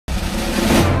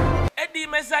Eddy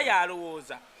Mesiah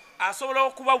alowooza asobola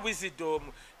okuba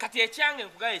wisdom kati ekyange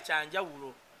nkugaye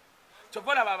kyanjawulo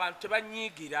kyobola abantu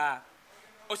tebanyiigira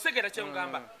osegera kye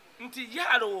ngamba nti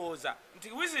yalowooza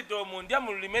nti wisdom ndya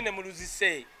mu lulime ne mu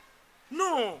luzise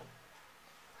no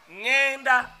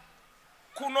ngenda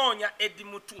kunoonya Eddy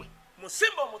mutwe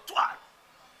musimba omutwalo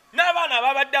n'abaana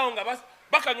ababaddewo nga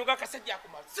bakanyuga akasajja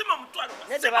akumala simba omutwalo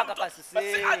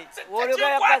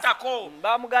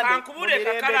kankubule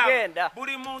Kakalamu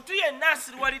buli muntu yenna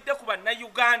asirwalidde ku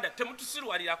bannayuganda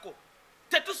temutusirwalirako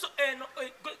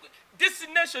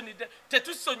destination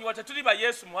tetusonyiwa tetuli ba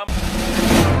Yesu Muhammad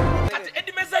kati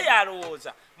Eddy Mesiah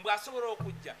alowooza mbu asobola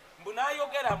okujja mbu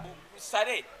n'ayogera mbu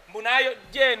sale mbu nayo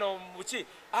jeno muki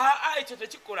ekyo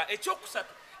tekikola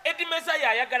ekyokusatu Eddy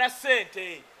Mesiah ayagala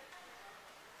ssente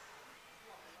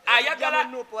ayagala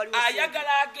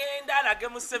agenda alage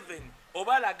mu 7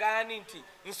 oba alagaani nti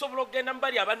nsobola okugenda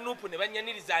mubali abanuupu ne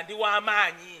banyaniriza ndi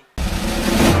w'amaanyi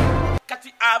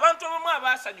kati abantu abamu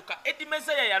abasanyuka Eddy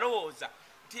Mesiah yalowooza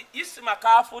nti Isima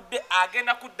kaafudde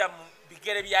agenda kudda mu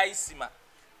bigere bya Isima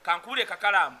kankubule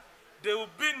Kakalamu there will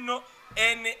be no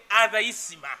any other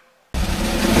Isima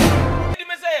Eddy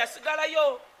Mesiah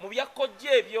yasigalayo mu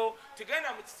byakojja ebyo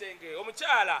tegenda mu kisenge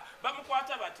omukyala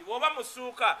bamukwata bati oba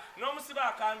musuuka n'omusiba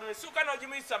akando esuuka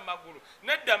n'ogimuyisa mu magulu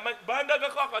nedda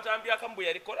bandagako akatambi akamu bwe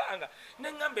yalikolanga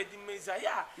neŋŋamba Eddy Mesiah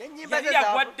yali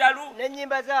yagwa ddalu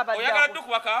oyagala dde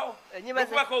okubakaawo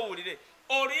okubako owulire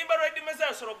oluyimba lwa Eddy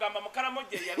Mesiah osobola okugamba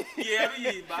Mukalamojja ye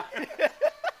yaluyimba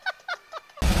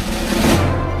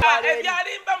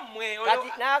ebyalimba mmwe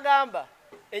n'agamba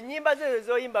ennyimba ze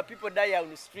zoyimba people die on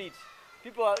the street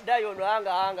people die on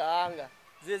hanga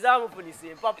ze zamufunisa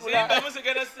empapula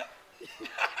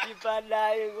people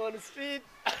dying on the street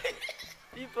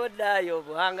people die of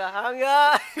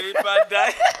hanga people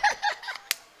die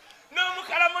no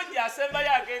Mukalamojja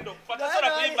asembayo agenda okufa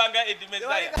tasobola kuyimba nga Eddy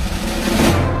Mesiah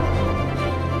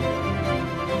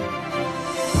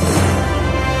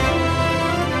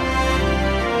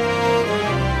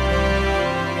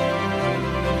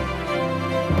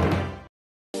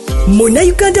Muna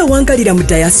Uganda wangalira mu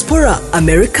diaspora,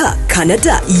 America,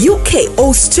 Canada, UK,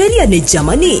 Australia ne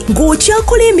Germany.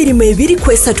 Ng'okyakola emirimu ebiri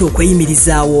kwesatu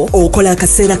okweyimirizaawo. Okola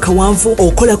akaseera kawanvu,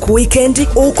 okola ku weekend,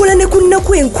 okola ne ku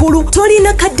nnaku enkulu.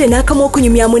 Tolina kadde n'akamu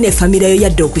okunyumyamu ne famire yo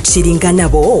yadde okukiringa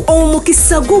nabo.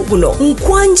 Omukisa guno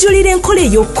nkwanjulira enkola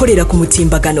ey'okukolera ku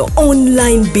mutimbagano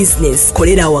online business.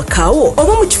 Kolera awakaawo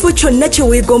oba mu kifo kyonna kye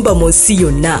weegomba mu nsi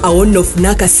yonna. Awo nno ofuna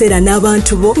akaseera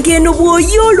n'abantu bo ng'eno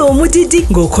bw'oyoola omudidi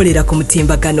ng'okolera ku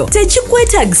mutimbagano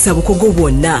tekikwetaagisa bukugu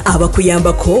bwonna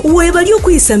abakuyambako weebali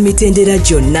okuyisa mu mitendera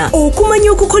gyonna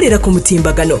okumanya okukolera ku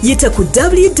mutimbagano yita ku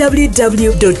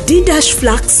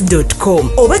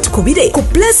www.d-flax.com oba tukubire ku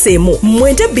 +1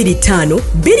 925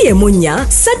 214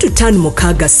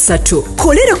 3563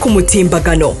 kolera ku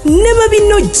mutimbagano ne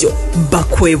babinojjo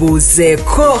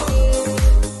bakwebuuzeeko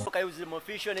Kayuzi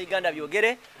official ne Uganda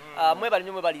byogere mwebali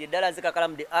nnyo mwebali eddala nze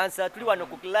Kakalamu the answer tuli wano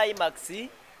ku climax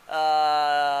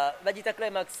bagita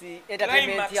climax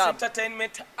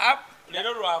entertainment app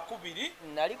lero lwakubiri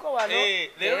naliko wano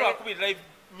lero lwakubiri live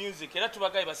music era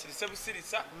tubagaye basirise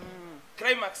busirisa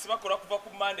climax bakola kuva ku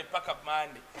Monday paka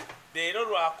Monday lero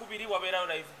lwakubiri wabeerawo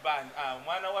live band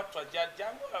omwana wattu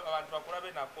ajjangu abantu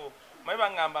bakulabe nako mayi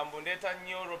bangamba mbundeeta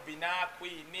nnyo Robina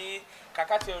Queen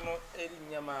kakati ono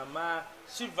erinnya maama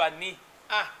Shivani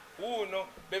uno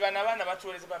bebana baana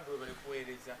batuweereza bambi bwe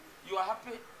kuweereza you are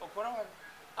happy okola wano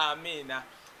amina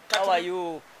how are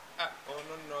you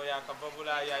no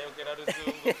yakavabula yayogera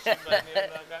Luzemu Shivani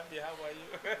nagambye how are you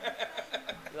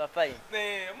you are fine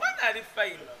mwana ali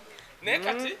fine ne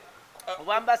kati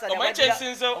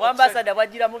Obwambasada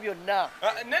bwajira mu byonna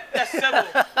nedda ssebo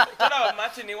tolaba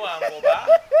Martin Wangoba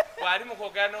wali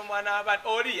mukogera n'omwana w'abantu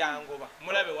oli yangoba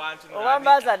mulabe wantu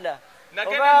Obwambasada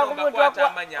nagenda nobakwata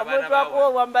amanya abaana bawe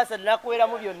Obwambasada nakuwera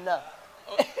mu byonna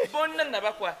bonna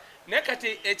nabakwa naye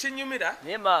kati ekinyumira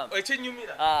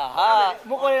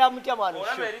mukolera mutya mwana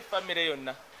olaba eri famire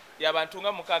yonna y'abantu nga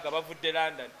 6 bavudde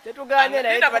London tetuganye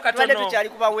naye twali tukyali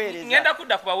kubaweereza ngenda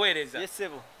kudda kubaweereza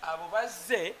yesebo abo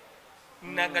bazze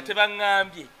nanga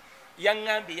tebaŋŋambye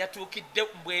yaŋŋambye yatuukidde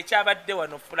bwekyabadde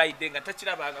wano Friday nga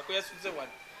takirabangako yasuze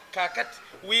wano kakati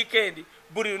weekend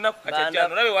buli lunaku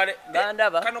katyajjano olabe wale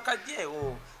kano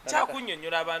kajjeewo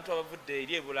kyakunnyonnyola abantu abavudde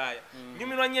eri e Bulaaya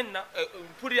nyumirwa nnyo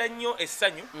mpulira nnyo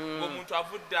essanyu ng'omuntu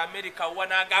avudde America wa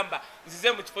n'agamba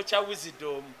nzize mu kifo kya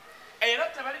wisdom era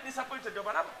tebali disappointed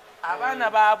obalaba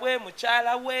abaana baabwe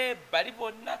mukyala we bali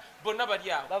bonna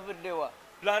bali awo bavuddewa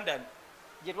London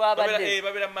gye twabadde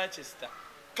babeera Manchester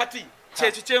kati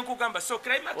kyekyo kyenkugamba so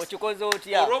climax okikoze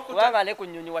otya kubanga ne ku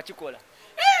nnyonyi wakikola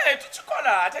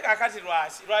tuchikola ate kakati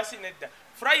lwasi nedda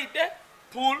Friday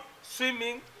pool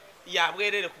swimming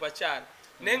yabwerere ku bakyala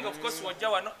nenga of course wajja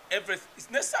wano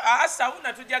everything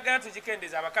sauna tujagala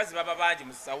tujikendeza abakazi baba bangi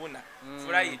mu sauna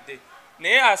Friday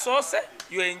naye asoose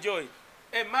you enjoy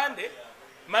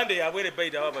Monday yabwere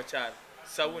baida wabakyala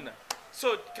sauna.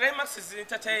 So Climax is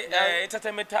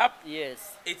entertainment hub.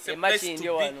 Yes. It's a place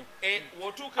to be.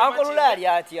 Uncle Lali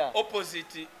atia.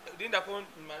 Opposite. Linda kon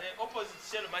mane opposite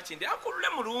shell machinde. Uncle Lule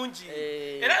mulungi.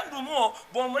 Era ndumo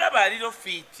bomulaba aliro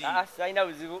fiti. Saina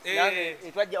buzibu. Nange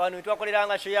etwaje wano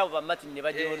etwakoleranga show yabo bamati ne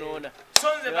baje onona.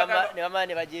 Sonze bagalo. Ne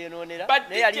bamane baje ononera.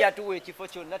 Ne yali atuwe ekifo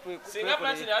kyonna twe. Singa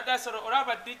mati ne adasoro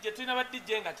olaba DJ tulina ba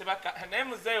DJ nga tebaka. Naye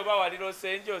muzeyo ba waliro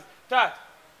senjos. Tata.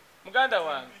 Muganda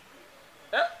wange.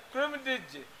 Cream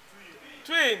DJ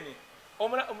Twin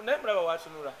omulaba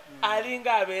watunula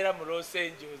alinga abeera mu Los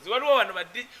Angeles waliwo bano ba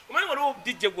DJ omanyi waliwo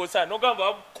DJ gwosa nogamba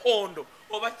wabukondo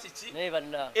oba kiki naye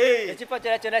banna ekifa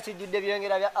kyona kijjudde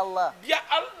byongera bya Allah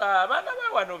abaana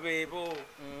bawano beebo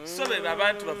so be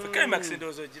abantu baffe Climax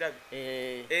ndowooza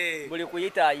ogirabye buli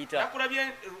kuyitaayita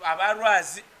nakulabye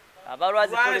abalwazi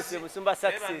police musumba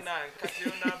success kati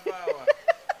yonabawa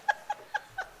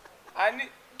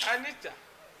Anita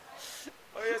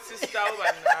Oh, your sister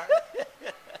over now.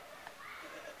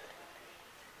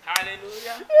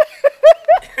 Hallelujah.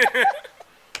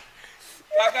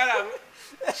 Kakalamu.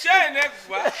 Shine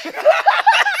ekwa.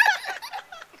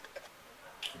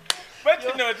 But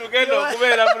you know together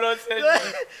kubera process.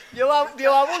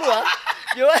 Byewabulwa.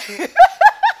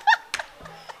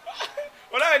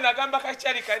 Ola nagamba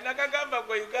kacharika nagamba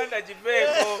ko Uganda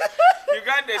jibeko.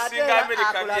 Uganda singa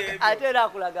America bye. Ate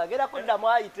nakulaga gera kudda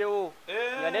mwayitewo.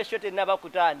 Nga ne shot naba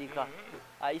kutandika.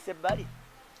 Ayise bali.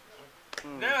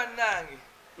 Newa nange.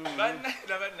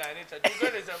 Banani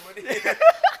tajugeleza muri.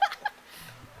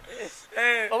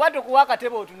 Obatu kuwa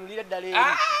katebo otunulire ddala eri.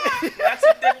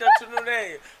 Yatidde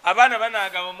tunuleyo. Abaana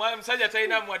banagamba mwa musajja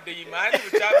talina mwadde imani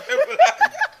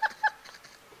bukyapebula.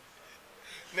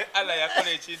 Ne ala yakola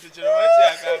ekintu kino waki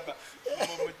agamba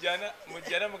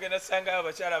mujjana mugenda sanga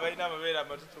abakyala balina amabeere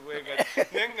amatutu bwegati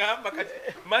naye ngamba kati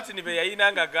Martin be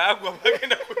yayina nga gaagwa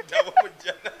bagenda kuddawo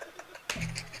mujjana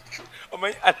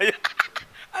omanyi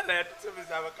ala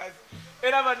yatusomiza abakazi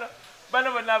era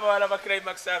bano bonna abawala ba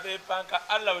Climax abeepanka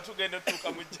alla bwe tugenda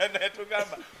otuuka mujjana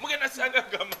yatugamba mugenda sanga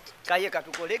gamatutu Kaye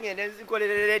katukole ngende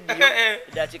nzikolere radio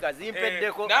dakika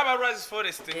zimpeddeko n'abalwazi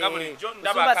forest nga bulijjo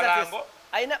ndaba akalango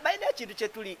baina ekintu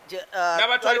kyetuli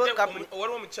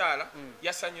waliwo omukyala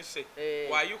yasanyuse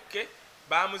wa UK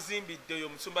bamuzimbidde oyo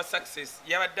Musumba Success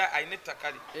yabadde ayina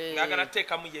ettaka ng'agala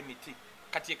teekamu emiti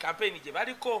kati campaign gye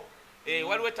baliko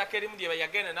waliwo ettaka erimu lye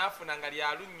yagenda n'afuna nga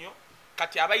lya lunnyo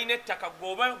kati abayina ettaka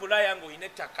gwoba Bulaya ng'oyina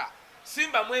ettaka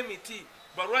simbamu emiti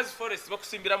Balyoose forest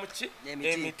bakusimbira mu ki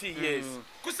emiti yes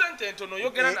ku sente ntono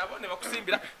oyogera nabo ne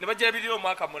bakusimbira ne bajabirira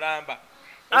omwaka mulamba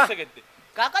osegedde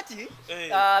kakati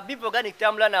Bipo Organic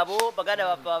tambula nabo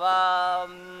baganda baba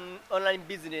online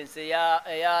business ya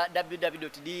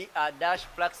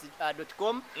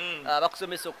www.d-flax.com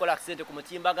bakusomesa okukola sente ku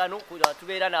mutimbagano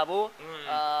tubeera nabo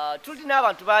tulina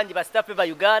abantu bangi ba staff ba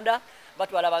Uganda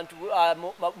batwala abantu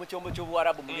mu kyombo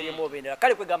ky'obuwarabu mu ngeri emubendera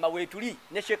kale kwegamba weetuli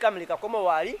ne Sheikh America komo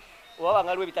wali oba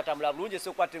ngaliwe bitatambula bulungi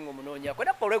so kwatenga omunoonya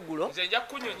kwenda ko olweggulo nze nja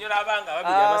kunyonyola abanga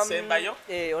babiri abasembayo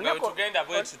tugenda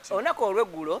bwe tuti onako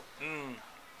olweggulo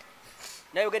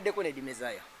nayogeddeko ne Eddy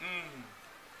Mesiah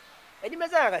Eddy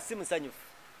Mesiah nga si musanyufu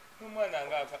omwana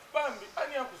ngaka bambi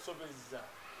ani akusobezza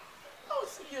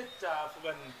osibye ettaafu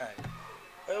bannaye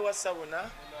oyo wasabuna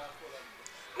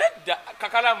nedda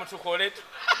Kakalamu tukole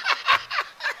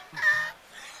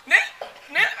ne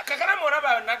Kakalamu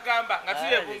olaba nagamba nga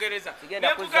tuye Bungereza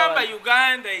ne kugamba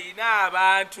Uganda erina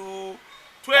abantu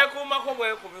twekuumako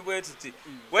bwekubi bwe tuti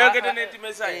weyogedde ne Eddy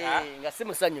Mesiah nga si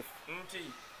musanyufu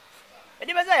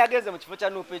Eddy Mesiah yagenze mu kifo kya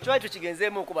Nuupu ekyo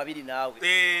tukigenzeemu ku babiri naawe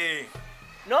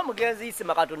n'omugenzi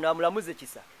Isima Katonda amulamuze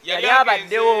kisa yali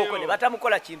abaddewo okwo ne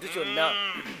batamukola kintu kyonna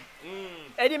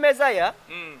Eddy Mesiah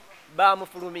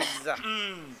bamufulumiza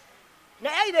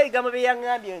naye ayina ebigambo bye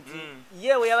yaŋŋambye nti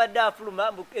yewe yabadde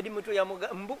afuluma Eddy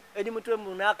Mutwe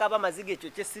n'akaaba amaziga ekyo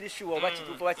kyesirishuwa oba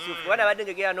kituufu oba kituufu kuba nabadde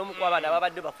njogera n'omu ku abaana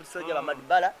ababadde bafulisoja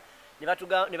bamadubala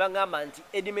ne baŋŋamba nti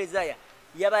Eddy Mesiah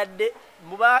yabadde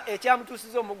muba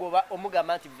ekyamutuusiza omugoba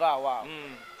omugamba nti vaawo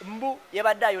mbu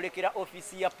yabadde ayolekera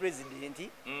ofiisi ya pulezidenti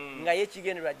nga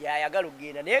yekigendererwa gy'ayagala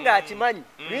okugenda naye ng'akimanyi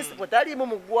principal taliimu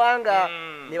mu ggwanga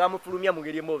ne bamufulumya mu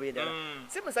ngeri emu oba endala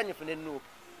si musanyufu ne Nuupu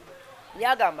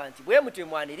yagamba nti bwe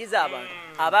mutemwaniriza abantu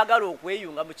abaagala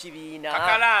okweyunga mu kibiina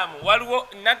Kakalamu waliwo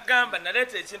nagamba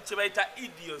naleeta ekintu kye bayita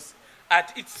idiots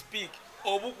at its peak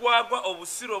obugwagwa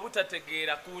obusiru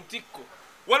obutategeera ku ntikko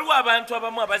waliwo abantu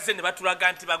abamu abazze ne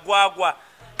batulaga nti bagwagwa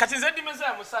kati nze Eddy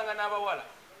Mesiah musanga n'abawala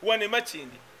wane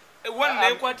makindi wane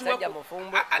nekwatibwa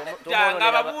nga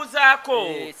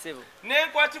ababuuzaako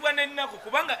nekwatibwa n'ennaku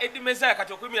kubanga Eddy Mesiah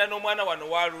kati okuyimira n'omwana wano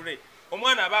walule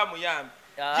omwana aba amuyambi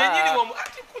yenyini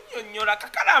ati kunnyonnyola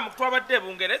kakalaamu twabadde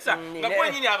Bungereza nga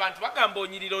kwenyini abantu bagamba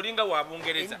onyirira olinga wa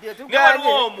Bungereza ne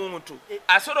waliwo omuntu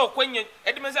asobola okwennyonnyola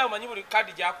Eddy Mesiah omanyi buli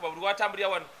kadi gyakuba buli watambulira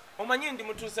wano omanyi ndi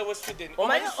mutuuse wa Sweden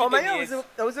omanyi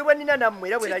obuzibu nnina nammwe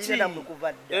era bwe nalina nammwe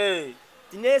kuva dda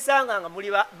tineesanga nga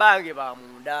muli bange ba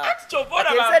munda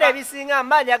ebiseera ebisinga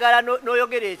mba njagala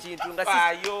n'oyogera ekintu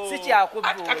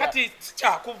nga kati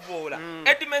sikyakuvvoola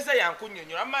Eddy Mesiah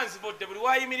yankunnyonnyola amanzi bodde buli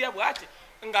wayimirira bw'ati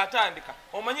ng'atandika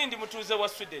omanyi ndi mutuuze wa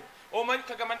Sweden omanyi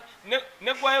kagamba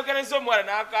ne gwayogereza omuwala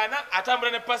n'akaana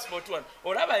atambula ne passport wano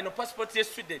olaba eno passport ye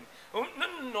Sweden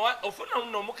ofuna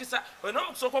n'omukisa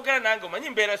n'omukisa okwogera nange omanyi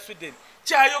mbeera Sweden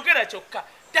kyayogera kyokka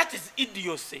that is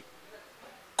idiocy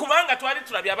kubanga twali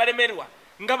tulabye abalemerwa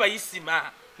nga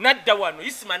bayisima nadda wano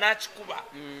yisima n'akikuba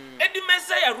Eddy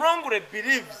Mesiah wrongly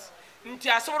believes nti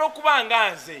asobola okuba nga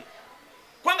nze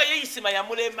kubanga ye yisima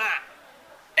yamulema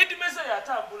Eddy Mesiah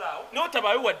atambulaawo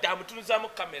n'otabaayo wadde amutunuzaamu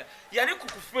kamera yali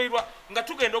kukufuirwa nga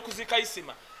tugenda okuziika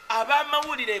yisima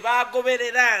ab'amawulire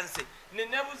baagoberera nze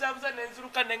neneebuzaabuza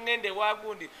nenziruka neŋŋenda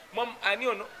ewagundi ani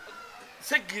ono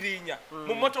segirinya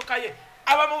mu mmotoka ye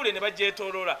ab'amawulire ne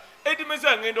bagyetooloola Eddy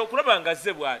Mesiah ngenda okulaba nga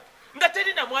zze bw'ati nga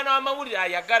terina mwana w'amawulire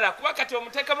ayagala kuba kati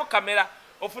omuteekemu kamera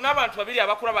ofuna abantu babiri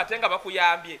abakulaba ate nga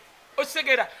bakuyambye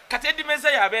okitegeera kati Eddy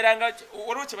Mesiah abeeranga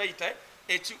waliwo kye bayita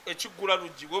ekiggula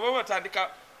luggi bw'oba batandika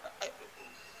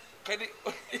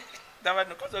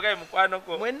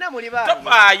mwenna muli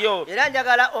tofaayo era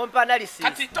njagala ompanalisi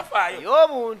kati tofaayo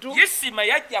y'obuntu yesima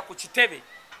yajja ku kitebe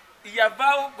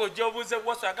yavaawo gojja obuuze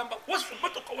bwoso agamba wosu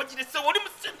motoka wagirese oli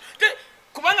musemi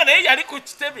kubanga naye yali ku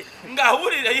kitebe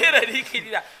ng'awulira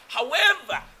yeeraliikirira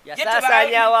however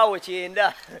yasaasanyaawo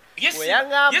kyenda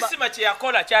weyaŋŋamba yesima kye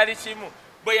yakola kyali kimu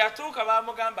bwe yatuuka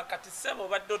baamugamba kati ssebo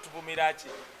obadde otuvumira ki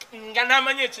nga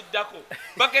n'amanyi ekiddako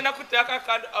bagenda kuteeka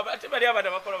kando ate bali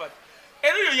abaana bakola bati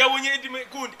era oyo yawonye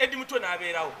gundi Eddy mutwe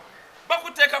n'abeerawo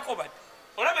bakuteekako bati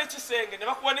olaba ekisenge ne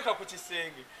bakuwanika ku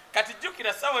kisenge kati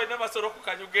jjukira ssaawa yonna basobola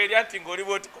okukanyuga erya nti ng'oli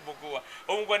bwoti ku muguwa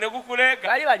omugwa ne gukuleega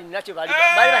bali balinakyo bali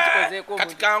bakikozeeko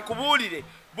kati kankubuulire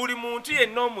buli muntu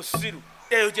yenna omusiru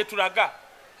eyo gye tulaga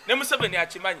ne Museveni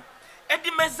akimanyi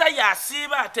Eddy Mesiah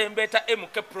asiiba atembeeta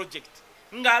MK project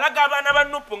ng'alaga abaana ba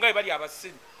Nupu nga bwe bali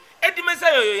abasiru Eddy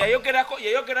Mesiah oyo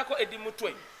yayogerako Eddy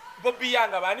mutwe Bobby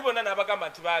Yanga baani bonna n'abagamba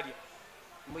nti baalya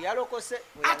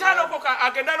ate alokoka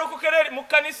agenda alokokera mu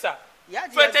kkanisa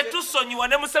ffe tetusonyiwa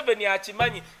ne Museveni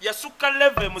akimanyi yasukka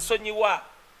leve musonyiwa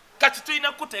kati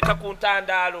tulina kuteeka ku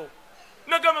ntandaalo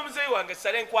nagamba muzeeyi wange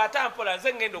sale nkwata mpola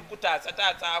nze ngenda okutaasa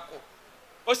taasaako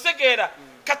ositegeera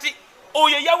kati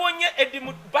oyo yawonye Eddy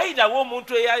bayirawo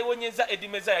omuntu eyawonyeza Eddy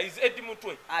Mesiah Eddy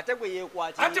mutwe ate gwe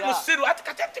yeekwatirira ate musiru ate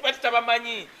kati ate bali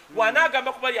tabamanyi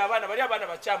wanaagamba ku bali abaana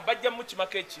bakyamu bajja mu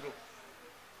kimako ekiro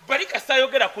bali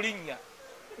kasayogera kulinnya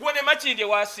gwe ne makindi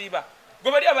wasiiba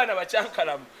gwe bali abaana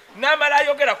bakyankalamu n'amala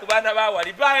ayogera ku baana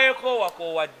baawali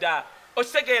baekoowa dda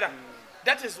okitegeera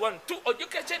that is one two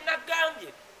ojuke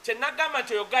kyenagamba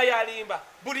nti oyo gayo alimba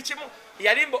buli kimu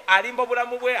alimba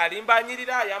obulamu bwe alimba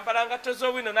anyirira ayambala ngatto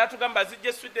z'owino n'atugamba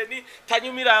zijja Sweden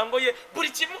tanyumira ngoye buli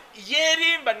kimu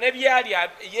yeerimba ne byali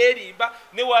yeerimba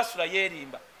ne waasula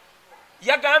yeerimba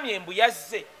yagambye mbu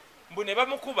yazze mbu ne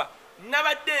bamukuba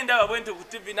nabadde ndaba bwente ku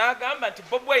TV n'agamba nti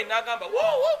Bobi Wine n'agamba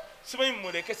simanyi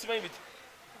mumuleke simanyi biti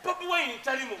Bobi Wine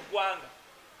tali mu ggwanga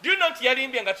do you know nti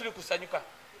yalimbye nga tuli kusanyuka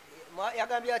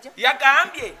yagambye atya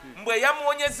yagambye mbwe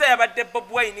yamuwonyeza yabadde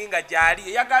Bobi Wine nga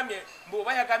gyali yagambye mbu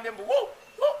oba yagambye mbu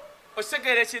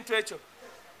ositegeera ekintu ekyo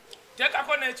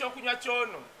teekako n'ekyokunywa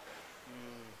kyono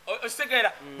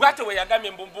ositegeera bwate we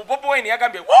yagambye mbu Bobi Wine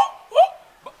yagambye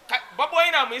Bobi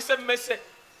Wine amuyise mmese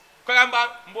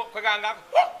kwegamba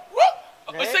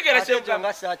ositegeera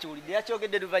kyanga saakiwulidde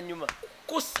yakyogedde luvannyuma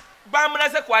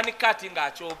bamulaze kwanika ati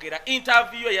ng'akyogera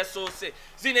interview yasoose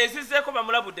zino ezizzeeko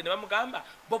bamulabudde ne bamugamba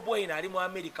Bobi Wine ali mu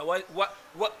America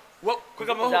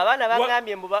abaana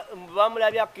bagambye mbu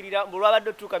bamulabye akkirira mbu lwabadde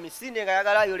otuuka misinde nga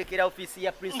yagala ayolekera ofiisi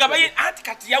ya nga anti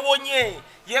kati yawonye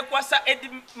yeekwasa Eddy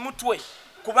mutwe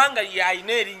kubanga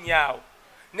yalina erinnyaawo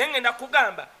naye ngenda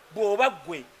kugamba bw'oba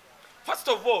ggwe first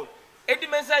of all Eddy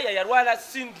Mesiah yalwala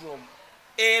syndrome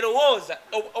erowooza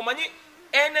omanyi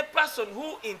any person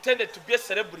who intended to be a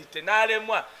celebrity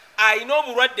n'alemwa alina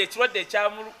obulwadde ekirwadde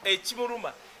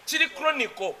ekimuluma kiri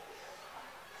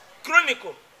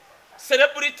chronicle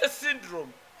celebrity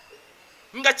syndrome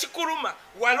nga kikuluma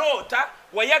waloota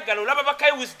wayagala olaba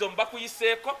bakayi wisdom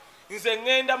bakuyiseeko nze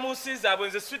ngenda mu nsi zaabwe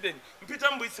nze Sweden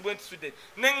mpita mu buyisi bwe nti Sweden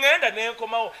ne ngenda ne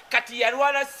nkomawo kati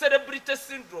yalwala celebrity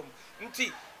syndrome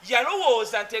nti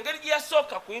yalowooza nti engeri gye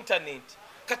yasooka ku internet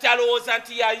kati alowooza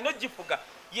nti yalina ogifuga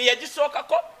ye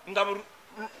yagisookako nga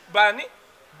bani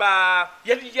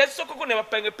yagisookako ne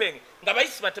bapengepenge nga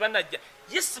bayisima tebanajja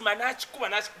yisima n'akikuba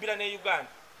n'akikubira ne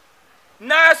Uganda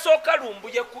n'asooka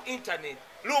lumbuye ku internet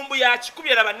lumbu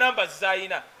yakikubye laba namba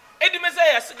zayina Eddy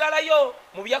Mesiah yasigalayo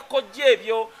mu byakojja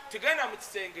ebyo tigenda mu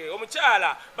kisenge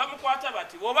omukyala bamukwata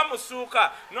bati oba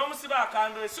musuuka n'omusiba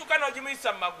akando esuuka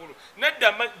n'ogimuyisa mu magulu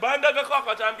nedda bandagako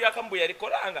akatambi akamu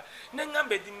yalikolanga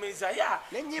neŋŋamba Eddy Mesiah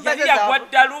yali yagwa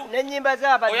ddalu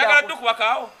oyagala dde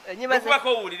okubakaawo okubako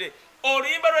owulire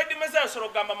oluyimba lwa Eddy Mesiah osobola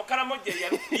okugamba mukalamojja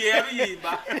ye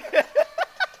yaluyimba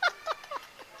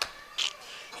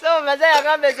So Mesiah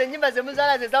agamba ezo ennyimba ze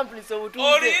muzaala ze zampulisa obutuuze.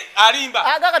 Oli alimba.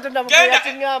 Aga Katonda mukoya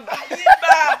tingamba.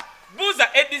 Alimba. Buza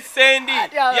Eddy Sendi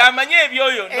yamanye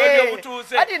ebyoyo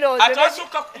n'ebyobutuuze.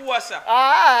 Atasuka kuwasa.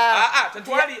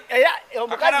 Tatwali.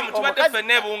 Omukazi tubadde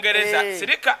ffenna Bungereza.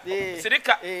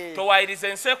 Sirika towayiriza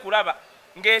ensi ekulaba.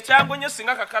 Ng'ekyangu nnyo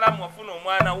singa Kakalamu wafuna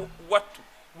omwana wattu.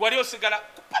 Wali osigala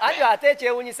ate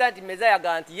ekyewuunyisa nti Mesiah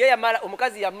aga nti ye yamala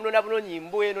omukazi yamunona buno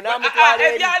nyimbo eno n'amutwala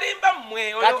eri ebyalimba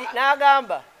mmwe kati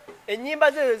n'agamba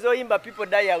ennyimba ze zoyimba people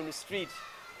die on the street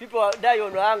people die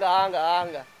on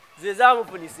hanga ze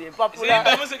zamufunisa empapula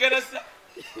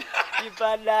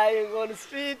people die on the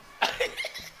street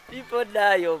people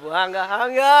die of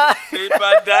hanga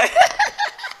people die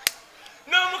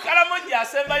n'omukalamoja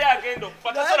asembayo agenda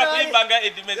okufa tasobola kuyimbanga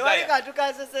Eddy Mesiah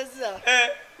katukasesesa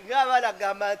ng'abaana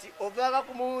agamba nti ovaanga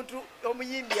ku muntu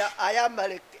omuyimbi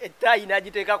ayambala ettayi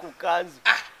n'agiteeka ku kkanzu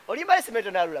oluyimba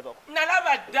lesimeto nalulabako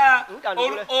nalaba dda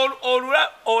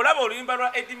olaba oluyimba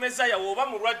lwa Eddy Mesiah woba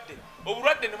mulwadde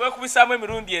obulwadde ne bwekubisaamu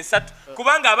emirundi 3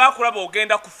 kubanga abaakulaba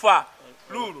ogenda kufa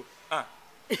luulu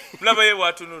mulaba ye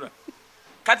bwatunula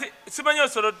kati simanyi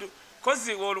osobola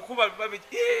kozi olukuba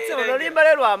oluyimba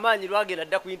lwe lw'amaanyi lwagenda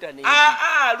dda ku internet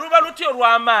luba lutyo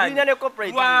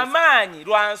lw'amaanyi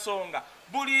lwa nsonga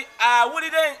buli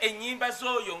awulire ennyimba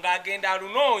z'oyo ng'agenda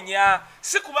alunoonya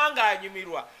si kubanga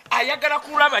anyumirwa ayagala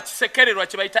kulaba kisekererwa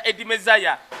kye bayita Eddy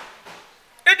Mesiah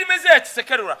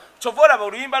kisekererwa kyova olaba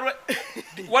oluyimba lwe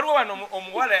waliwo wano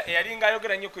omuwala eyalinga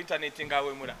ayogera nnyo ku intaneti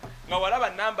ng'awemula nga walaba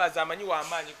numbers amanyi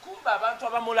w'amaanyi kumba abantu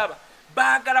abamulaba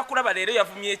baagala kulaba leero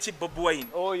yavumye ekibbo Bobi Wine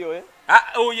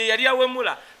oyo yali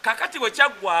awemula kakati bwe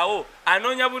kyaggwawo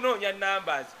anoonya bunoonya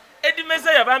numbers Eddy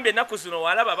Mesiah bambi ennaku zino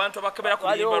walaba abantu abakebera ku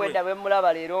luyimba lwe waliwo bwe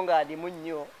mulaba leero ng'alimu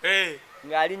nnyo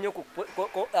ng'ali nnyo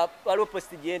waliwo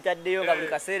posti gye ntaddeyo nga buli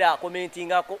kaseera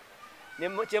akomentingako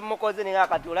kyemukoze nenga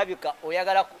kati olabika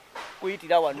oyagala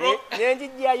kuyitira wano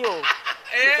nenjijjayo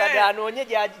kadi anoonye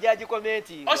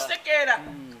gyagikomentinga ositegeera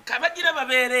kabagira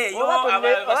babeereeyo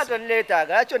oba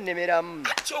tonneetaaga lwaki onnemeramu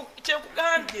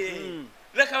kyekugambye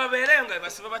leka babeereyo nga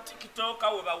basiba ba TikTok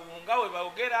we bawunga we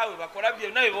boogera we bakola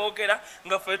byonna we boogera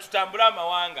nga ffe tutambula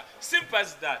amawanga simple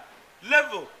as that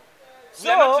level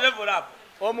level up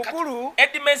omukulu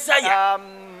Eddy Mesiah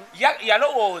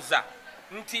yalowooza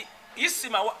nti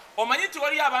isima omanyi nti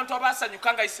waliyo abantu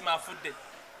abasanyuka nga isima afudde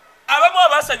abamu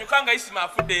abasanyuka nga isima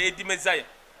afudde Eddy Mesiah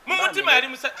mu mutima yali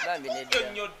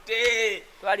nyodde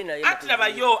ati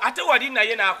labayo ate wali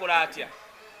naye n'akola atya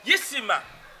isima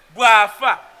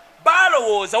bw'afa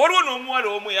balowooza waliwo n'omuwala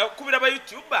omu yakubira ba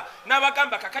YouTuber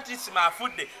n'abagamba kakati isima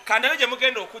afudde kandayo gye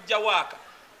mugenda okujja waaka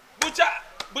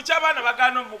bukya abaana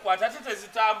bagaana omukwata ate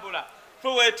tezitambula fe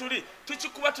weetuli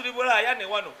tukikuba tuli Bulaaya ne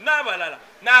wano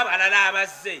n'abalala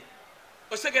abazze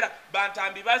osegera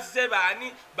bantambi bazze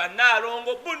baani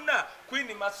bannaalongo bonna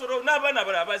Queen Masoro n'abaana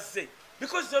balala bazze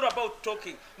because they're about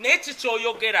talking naye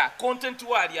kikyoyogera content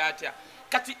waali atya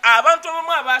kati abantu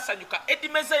abamu abaasanyuka Eddy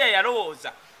Mesiah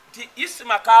yalowooza nti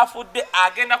isima kaafudde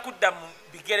agenda kudda mu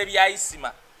bigere bya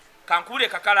isima kankubule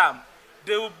Kakalamu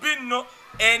there will be no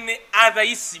any other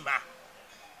isima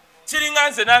kiringa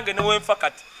nze nange newenfa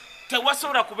kati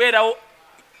tewasobola kubeerawo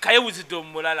kayewuzidde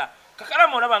omulala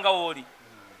Kakalamu olaba nga wooli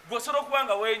gwosobola okuba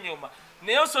nga weenyoma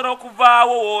naye osobola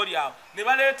okuvaawo wooli awo ne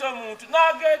baleeta omuntu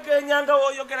n'agegenya nga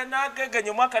woyogera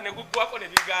n'agegenya omwaka ne guggwako ne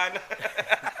bigaana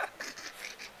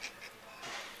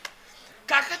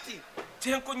kakati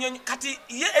tenkunyonyi kati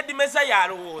ye Eddy Mesiah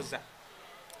alowooza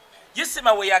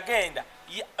yisima we yagenda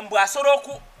mbw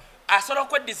asobola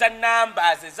okweddiza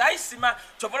numbers eza isima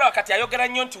kyovola wakati ayogera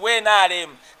nnyo nti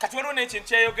weenaalemu kati waliwo n'ekintu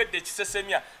kyeyogedde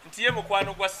ekisesemya nti ye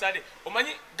mukwano gwa ssale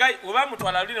omanyi gayi oba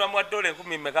mutwala luli ne bamuwa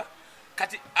 $10,000 mmeka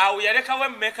kati awo yalekawo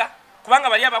emmeka kubanga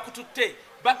bali abakututte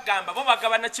bagamba bo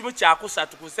bagabana kimu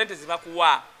kyakusatu ku ssente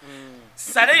zibakuwa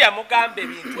ssale yamugamba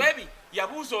ebintu ebi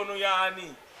yabuuza ono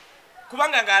yaani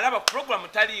kubanga ng'alaba program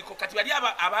taliiko kati bali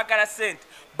abaagala ssente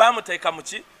bamuteeka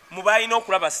muki mu balina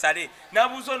okulaba Sale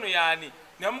n'abuuza ono yaani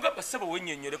namugamba ssebo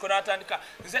wennyonnyoleko n'atandika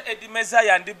nze Eddy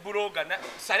Mesiah ndi buloga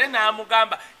Sale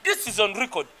n'amugamba this is on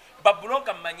record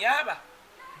babuloga mmanyi aba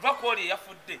va kwoli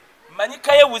yafudde mmanyi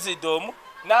Kaye Wisdom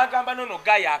n'agamba nono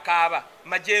Kaye akaaba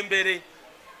majembere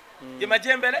ye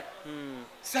majembere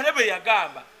Sale bwe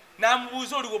yagamba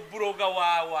n'amubuuza oliwo buloga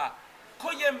waawa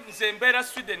ko ye nze mbeera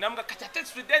Sweden namuga kati ate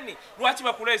Sweden lwaki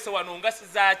bakuleese wano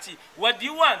ngasizaaki what do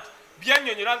you want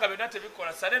byannyonnyola nga byonna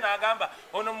tebikola Sale n'agamba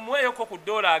ono mumweyoko ku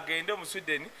ddoola agende mu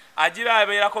Sweden agira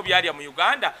abeerako byalya mu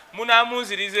Uganda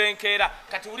munaamunziriza enkeera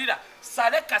kati wulira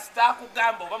Sale kasita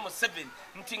akugamba oba mu 7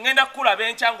 nti ngenda kukulaba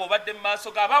enkya ng'obadde mu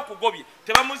maaso gaaba akugobye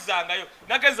tebamuzzangayo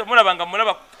nagenze mulaba nga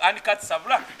mulaba Andikat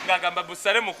Sabula ng'agamba bu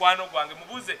Sale mukwano gwange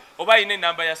mubuuze oba alina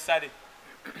ennamba ya Sale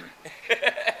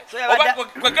oba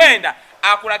kwegenda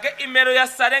akulage email ya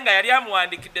Sale nga yali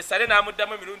amuwandikidde Sale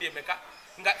n'amuddamu emirundi emeka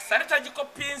nga Sale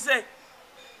tagikopinze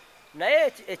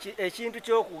naye ekintu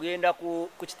ky'okugenda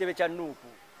ku kitebe kya Nuupu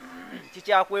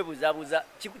kikyakwebuzabuza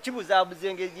kibuzaabuza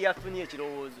engeri yafunye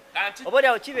ekirowoozo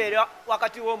oboolyawo kibeera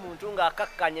wakati w'omuntu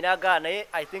ng'akakkanye n'agaa naye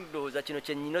I think ndowooza kino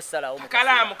kyennyina ossalawo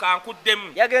Kalaamu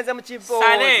kankuddemu yagenze mu kimpowoozo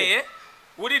Sale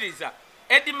wuliriza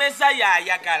Eddy Mesiah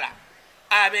ayagala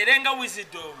abeerenga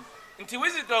Wisdom nti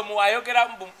Wisdom wayogera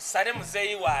mbu Sale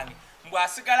muzeeyi wange mbw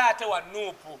asigala ate wa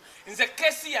Nuupu nze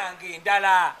kesi yange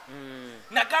endala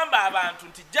nagamba abantu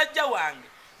nti jjajja wange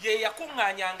ye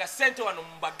yakuŋŋaanyanga ssente wano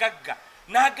mu bagagga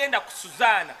n'agenda ku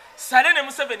Suzana Sale ne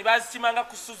Museveni baazikimanga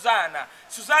ku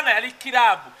Suzana yali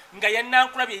kiraabu nga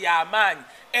yannankulabye y'amaanyi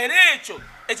era ekyo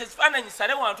kifaananyi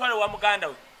Sale wantwale wa muganda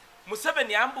we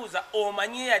Museveni yambuuza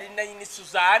omanyi yali nanyini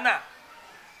Suzana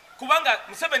kubanga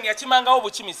Museveni yakimangawo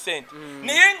bukimi ssente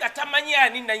naye nga tamanyi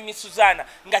ani nanyini Suzana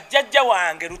nga jjajja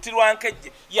wange luti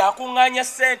lwankejje yakuŋŋaanya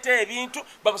ssente ebintu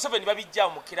Museveni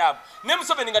babijjawo mu kiraabu naye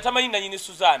Museveni nga tamanyi nanyini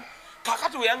Suzana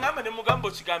kakati we yaŋŋamba ne mugamba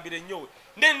okigambire nnyo we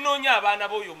nenoonya abaana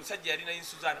b'oyo omusajja yali nanyini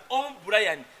Suzana omu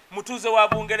Brian mutuuze wa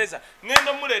Bungereza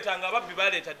ngenda muleeta nga ababbi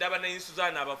baleeta dde abananyini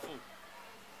Suzana abafu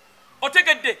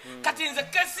otegedde kati nze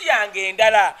kesi yange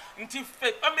endala nti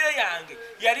ffe famire yange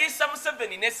yaliisa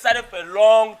Museveni ne Sale for a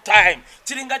long time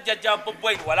kiringa jjajja Bobi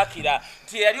Wine walakira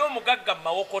nti yali omugagga mu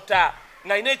mawokota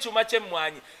ng'alina ekyuma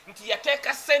ky'emmwanyi nti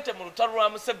yateeka ssente mu lutalo lwa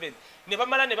Museveni ne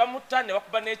bamala ne bamutta ne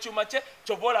bakuba n'ekyuma kye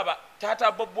ky'oba olaba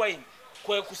taata Bobi Wine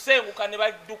kwe kusenguka ne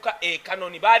badduka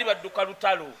Kanoni baali badduka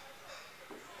lutalo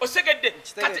osegedde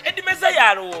kati Eddy Mesiah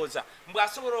alowooza mbu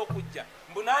asobola okujja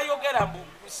mbu n'ayogera mbu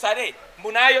Sale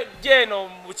mbu jeeno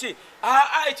muki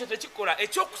ekyo tekikola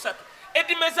ekyokusatu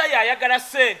Eddy Mesiah ayagala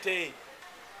ssente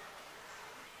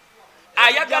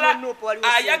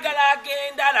ayagala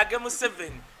agenda alage mu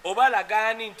 7 oba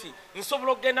alagaani nti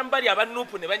nsobola okugenda mu bali aba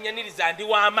Nuupu ne bannyaniriza ndi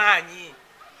w'amaanyi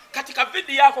kati ka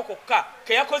vidiyo ako kokka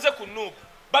ke yakoze ku Nuupu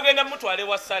bagenda mutwale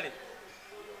wa Sale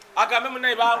agambe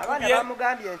munaye bankubye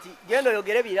bamugambye nti genda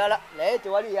oyogere birala naye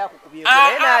tewali yakukubyeko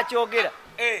naye n'akyogera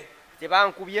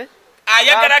tebankubye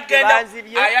ayagala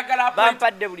genda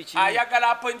bampadde buli kimu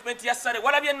ayagala appointment ya Sale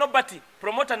walabye Nobati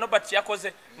promoter Nobati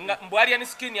yakoze mbu Alien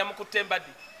Skin yamukutte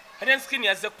embadi Alien Skin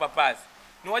yazze ku papazi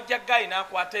niwajja Guy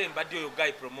n'akwata embadi oyo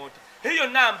Guy promoter hiyo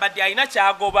nambadi alina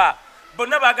kyagoba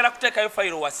bonna baagala kuteekayo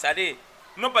fayiro wa Sale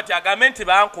Nobati agambe nti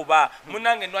bankuba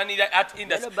munange ndwanira at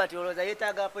industry Nobati olowooza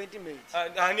yeetaaga appointment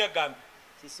ani agambe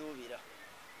sisuubira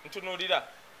ntunuulira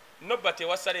Nobati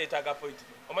ewa Sale yeetaaga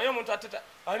appointment omanyi omuntu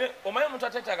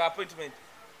ateetaaga appointment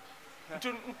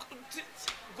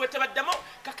gwe tebaddamu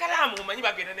Kakalaamu omanyi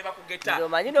bagenda ne bakugeta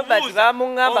omanyi Nobati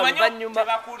bamuŋŋamba luvannyuma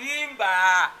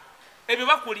tebakulimba ebyo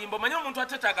bakulimba omanyi omuntu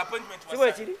ateetaaga appointment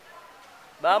kibwe kiri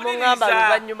bamuŋŋamba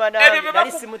luvannyuma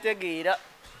nali simutegeera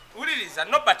wuliriza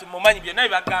Nobati mumanyi byonna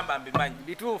bibagamba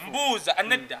mbimanyi mbuuza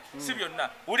nedda si byonna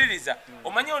wuliriza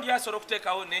omanyi oli asobola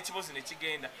okuteekawo n'ekibuzi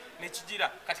nekigenda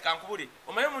nekigira kati kankubuli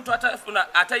omanyi omuntu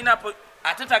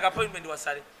ateetaaga appointment wa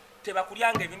Sale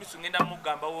tebakulyanga ebintu singenda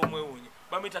mugamba w'omwewuunye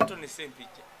bamuyita Tony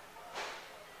Sempijja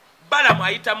Balamu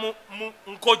ayita mu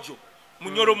nkojo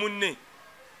munyolo munne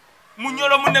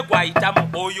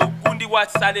gwayitamu oyo gundi wa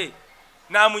Sale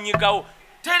n'amunyigawo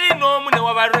teri n'omu ne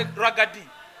waba ragadi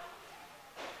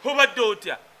obadde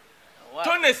otya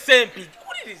Tony Sempijja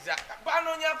wuliriza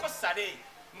banoonyako Sale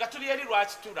nga tuli eri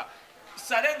lwakitula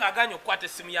Sale ng'aganya okukwata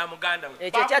essimu ya muganda we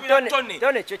ekyo kya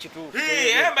Tony kyo kituufu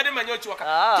mbadde manyi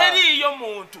okiwaka teriiyo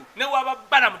muntu ne waba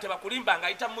Balamu tebakulimba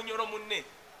ng'ayita munyolo munne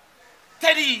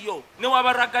teriiyo ne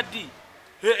waba ragadi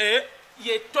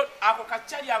ako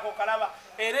kakyali ako kalaba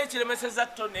era ekiremeseza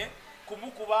Tony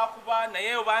kumukubakuba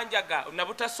naye obanjaga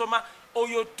nabutasoma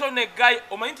oyo Tony Guy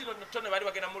omanyi nti Tony bali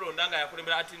bagenda mulonda nga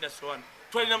yakulembera at industry one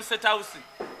twalina mu State House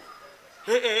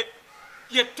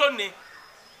ye Tone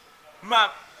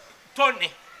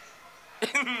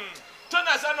Tone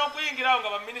asaana okuyingirawo nga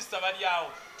baminisita bali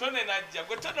awo Tone najja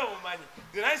gwe Tone omumanyi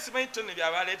naye simanyi Tone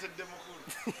byabaleetedde mukulu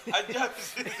ajja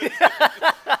bisinze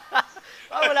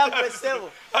wabula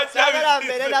gwesebo sagala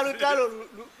mbere na lutalo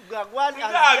gagwani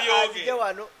azije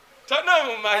wano Tone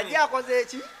omumanyi ajja akoze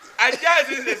eki ajja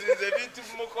azinze ebintu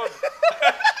mu mukono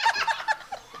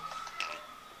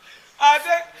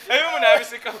ate ebimu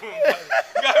n'abisika mu mpale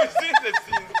ng'abisinze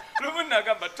lumu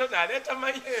nagamba Tone aleeta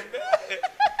mayembe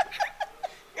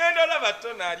ngenda olaba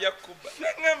Tone alya kuba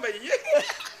nagamba ye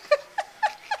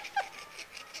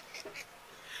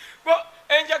bo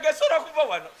enjaga esobola kuva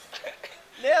wano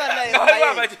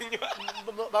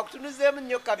bakutunuzeemu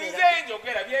nnyo kamera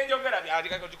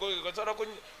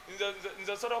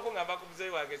nze osobola okungamba ku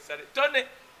muzeeyi wange sale Tone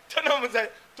omuzayi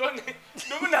Tone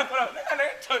lumu nakola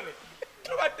naye Tone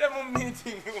tubadde mu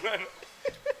meeting wano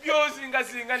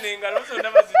byozingazinga n'engalo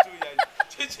zonna bazituuyanye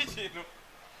kiki kino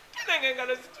Tone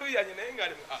ng'engalo zituuyanye naye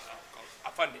ngali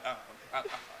afande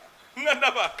nga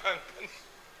ndaba akankani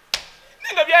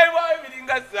naye nga byayibwayo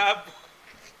biringa zaabu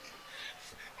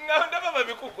nga ndaba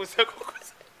babikukusa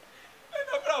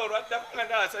nobulawo olwaddako nga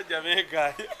n'abasajja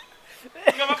beegaayo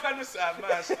nga bakanusa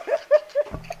amaaso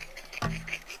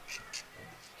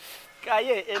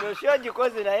Kaye eno sho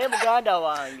gikoze naye muganda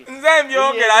wange nze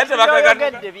mbyogera ate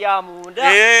bakagedde byamunda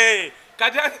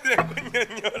kati nze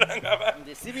nkunyonnyola nga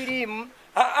nze sibirimu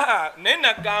naye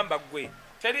nagamba gwe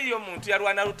teriyo muntu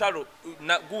yalwana lutalo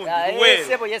gundi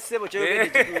yesebo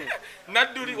kyoyogedde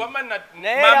nadduli wama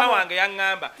maama wange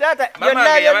yaŋŋamba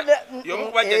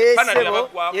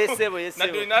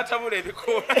nadduli n'atabula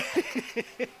ebikoola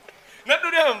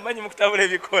nadduli abo mumanyi mu kutabula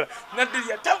ebikoola nadduli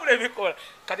yatabula ebikoola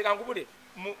kati kankubule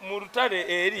mu lutale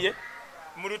eriye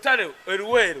mu lutale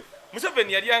eruweero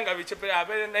Museveni yalyanga bicepera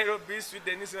abeere Nairobi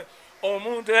Sweden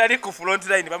omuntu yali ku front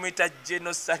line bamuyita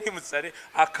General Salim Sale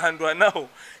akandwa nawo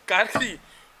kati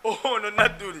ono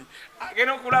nadduli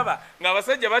agenda okulaba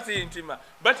ng'abasajja batintima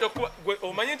bati gwe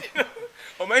omanyi nti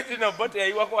Buto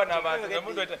yayiwako wano abantu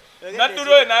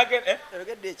nadduli oyo n'agenda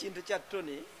oyogedde ekintu kya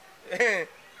Tone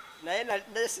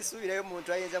naye sisuubirayo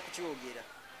muntu ayinza kukiwogera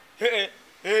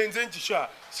nze nkisha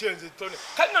sienze Tone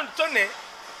kati no Tone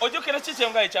ojjukira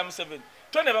kikyenga ekya Museveni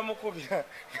Tone bamukubira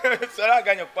Sale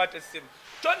aganya okukwata essimu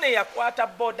Tone yakwata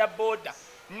boda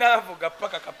n'avuga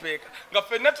paka kapeeka nga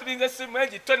ffenna tulinze essimu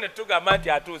egi Tone tugamba nti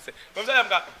atuuse omusajja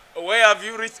nga where have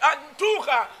you reached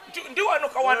ntuuka ndi wano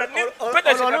kawana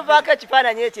oluvaako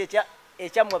ekifaananyi ekyo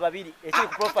ekyammwe babiri ekiri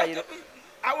ku profile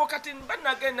awo kati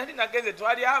nali nagenze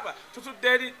twali aba tutudde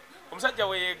eri omusajja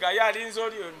weyeegayo alinze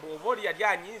oli oba oli yali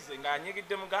anyiize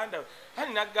ng'anyigidde muganda we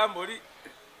ani naggamba oli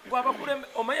gwabakulembe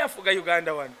omanyi afuga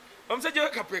Uganda wano omusajja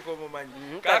wekapeeka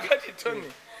omumanyi kakati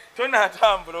Tone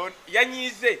atambula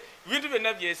yanyiize bintu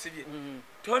byonna byesibye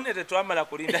Tone tetwamala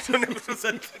kulinda Tone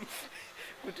kutuusa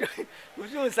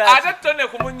ate Tone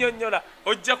kumunnyonnyola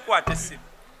ojja kukwata essimu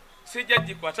sijja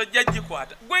gikwata ojja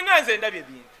gikwata gwe nga nze ndabye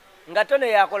bintu nga Tone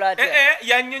yakola atya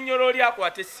yannyonnyola oli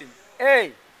akwata essimu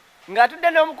ng'atudde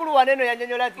n'omukulu wano eno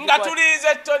yannyonnyola ati nga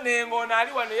tulinze Tone ng'ono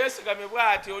ali wano yeesigamye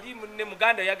bw'ati oli munne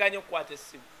muganda yaganye okukwata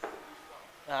essimu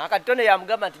kati Tone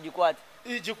yamugamba nti gikwate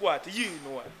gikwate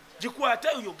yinowa gikwate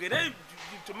oyogere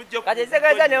tumujja kati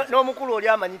esegaza n'omukulu oli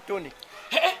amanyi Tone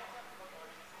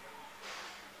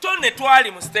Tone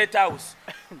twali mu State House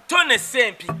Tone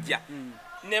sempijja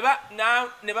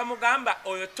ne bamugamba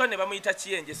oyo Tone bamuyita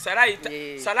Kiyenje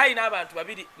Salayi n'abantu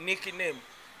babiri nickname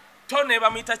Tone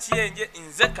bamuyita Kiyenje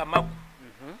nze Kamagu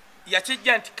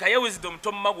yakijja nti Kaye wisdom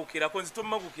tomumagukirako nzi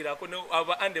tomumagukirako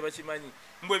aba ande bakimanyi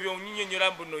mbwe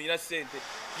byonyinyonyola mbuno ina sente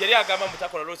yali agamba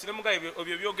mutakola losi ne mugaye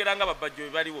obyo byogera nga babajjo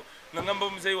baliwo ngamba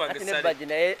omuzeyi wange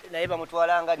Sale naye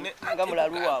bamutwalanga nga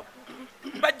mulaluwa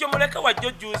bajjo muleka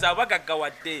wajjojuza abagagga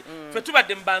wadde fe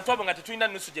tubadde mu bantu abo nga tetulina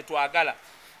nusu gye twagala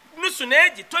nusu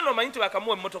neegi Tone omanyi nti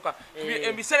bakamuwa emmotoka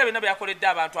ebiseera byonna byakoledde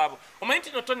abantu abo omanyi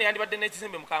nti no Tone yandibadde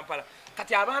n'ekizimbe mu Kampala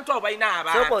kati abantu abo balina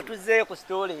abantu soko tuzeeyo ku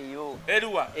story eyo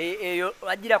eriwa eyo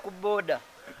wajjira ku boda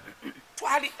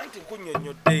twali anti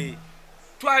nkunnyonnyodde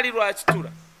twali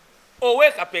lwakitula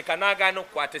owekapeeka n'agaana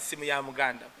okukwata essimu ya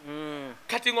muganda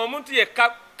kati ng'omuntu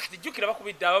yekka kati jjukira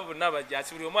bakubidde abo bonna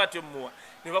bajasi buli omu atyo mmuwa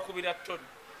ne bakubira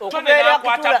Tone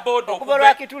n'akwata boda okuva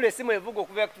lwakitula essimu evuga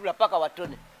okuva yakitula paka wa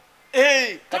Tone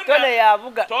Tone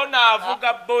yavuga Tone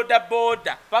avuga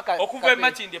boda okuva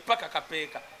emakindi paka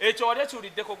kapeeka ekyo wali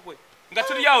kiwuliddeko gwe nga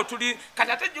tuli awo tuli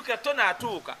kati ate jjukira Tone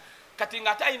atuuka kati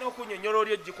nga ate alina okunnyonnyola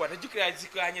oli ogikwata jjukira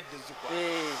yazikanyedde zikwata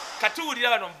kati wulira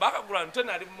bano mubakagula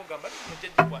Tone ali mugamba ojja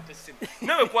gikwata essimu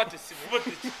nawe kwata essimu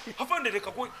afande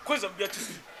leka kweza mu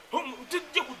byakisimu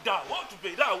tujje kuddaawo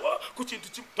tubeeraawo ku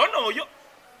kintu kimu tonooyo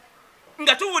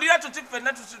nga tuwulira tuti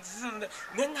ffenna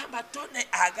neŋŋamba tone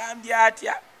agambye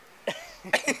atya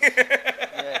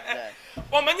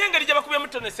omanye engeri gye bakubyemu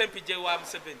tone sempije wa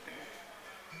Museveni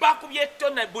bakubye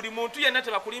tone buli muntu yenna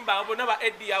tebakulimba bonna ba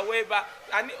Eddy aweeba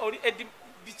ani oli Eddy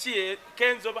biki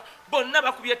kenzoba bonna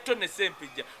bakubye tone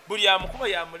sempija buli amukuba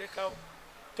yamulekawo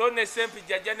tone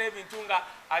sempija ajja n'ebintu nga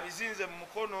abizinze mu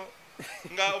mukono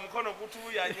nga omukono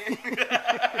gutuuyanye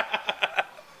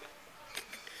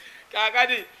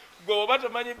kakati gwe oba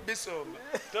tomanyi bisomba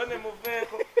tone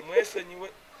muveeko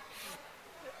mwesonyiwe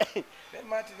ne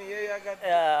Martin yeyagadde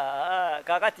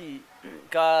kakati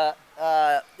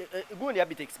gundi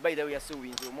Abitex by the way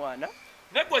yasuwinze omwana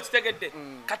negwe okitegedde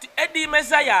kati Eddy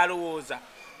Mesiah alowooza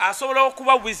asobola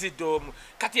okuba wisdom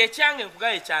kati ekyange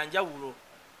nkugaye ekyanjawulo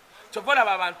kyova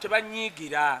olaba abantu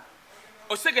tebanyiigira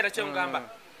osegera kyemugamba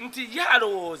nti ye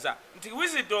alowooza nti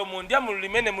wisdom ndya mu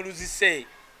lulime ne muluzise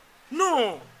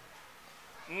no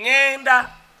ngenda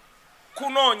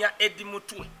kunoonya Eddy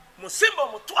mutwe musimba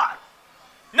omutwalo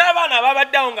n'abaana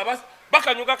ababaddeawo nga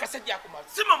bakanyuga akasajja akumala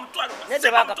simba omutwalo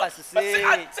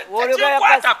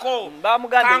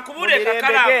kankubule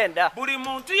kakala buli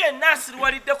muntu yenna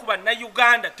asirwalidde ku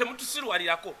bannayuganda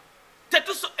temutusirwalirako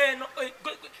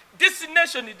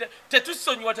destination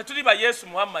tetusonyiwa tetuli ba Yesu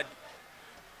Muhammad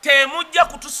temujja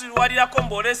kutusirwalirako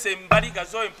mboolese embaliga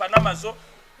zo empanama zo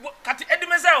kati Eddy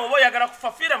Mesiah oba oyagala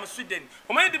kufafiira mu Sweden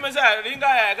omanyi Eddy Mesiah linga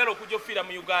ayagala okujja ofiira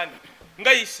mu Uganda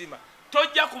nga yisima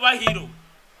tojja kuba hero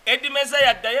Eddy Mesiah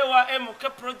addayo wa MK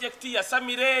project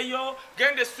yasamireeyo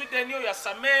gende Sweden yo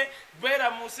yasame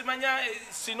beera mu simanya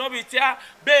sinobitya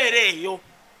beereeyo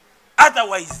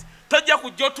otherwise tojja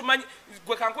kujja otumanyi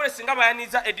gwe kankole singa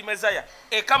bayaniza Eddy Mesiah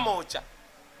ekamocha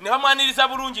ne bamwaniriza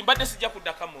bulungi mbadde sijja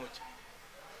kudda kamocha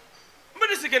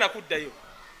mbadde sigenda kuddayo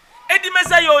Eddy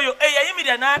Mesiah oyo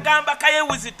eyayimirira n'agamba Kaye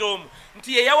wisdom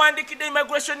nti yeyawandikidde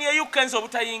immigration ye yukenza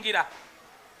obutayingira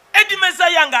Eddy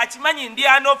Mesiah ng'akimanyi ndi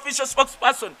an official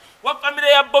spokesperson wa family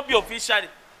ya Bobby officially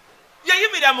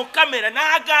yayimirira mu kamera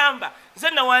n'agamba nze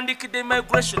nawandikidde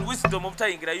immigration wisdom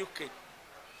obutayingira UK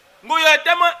ng'oyo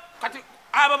yaddama kati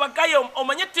aba bagayi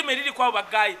omanye ttiimu eriri kwabo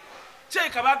bagayi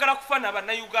kyeka baagala kufaana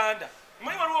abannayuganda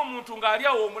omanyi waliwo omuntu ng'ali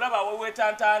awo omulaba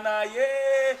aweweetantaanaye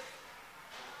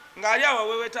ng'ali awo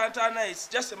aweweetantaanaye it's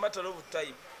just a matter of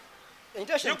time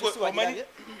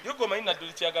yuko omanyi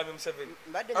nadduli kyagambye Museveni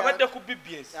abadde ku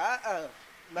BBS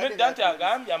nedda nti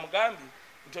amugambye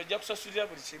nti ojja kusasulira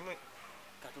buli kimu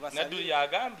nadduli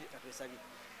yagambye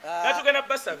natugenda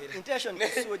basabira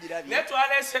naye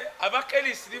twaleese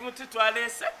abakelis limuti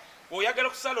twaleese oyagala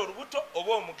okusala olubuto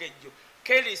oba omugejjo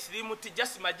kelis limuti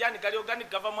jasi majani gali organic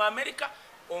gava mu America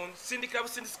onsindikira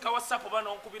busindisika WhatsApp oba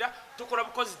nonkubira tukola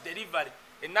bukozi delivery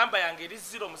enamba yange eri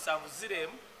 070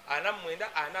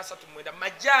 49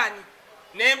 majani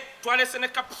ne twalese ne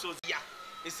capsules ya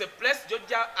it's a place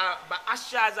jojja ba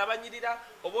ashers abanyirira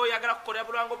oba oyagala kukolera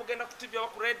bulwango bugenda ku TV oba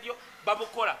ku radio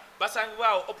babukola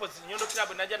basangibwawo opposite nyondo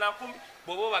club najja nakumbi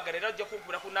bobo bagalera ojja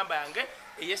kunkubira ku namba yange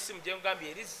eyesimu gye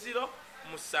ngambye eri 070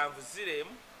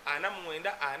 49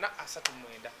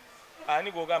 49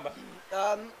 ani gogamba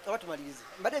abatumalirize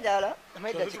mbadde njala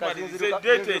amaida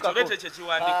kikazinziruka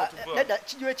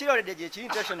kijwe kirolede gye ki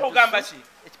intention ogamba ki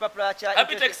ekipapula kya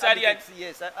Abitex alien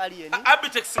yes alien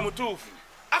Abitex mutuufu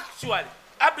actually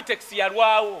Abitex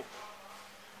yalwawo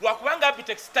lwakubanga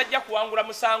Abitex tajja kuwangula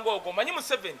musango ogwo manyi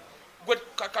Museveni gwe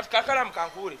kakalamu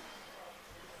kankule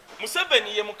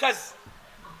Museveni ye mukazi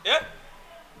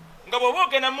nga bwoba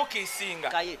ogenda mukisinga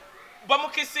Kaye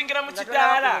bamukisingira mu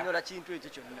kidaala nyola kintu ekyo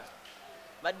kyonna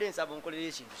badde nsaba onkolera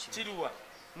ekintu kiruwa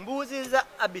mbuuziza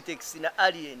Abitex na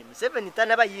alien Museveni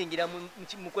tanaba yingira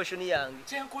mu question yange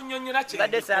kyenkunyonyera kye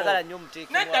badde saagala nnyo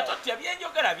omuteeke nedda totya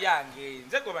byenjogera byange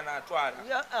nze gwe banaatwala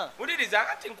wuliriza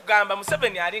ati nkugamba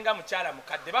Museveni alinga mukyala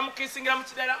mukadde bamukisingira mu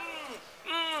kidaala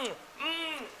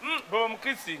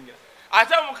bamukisingira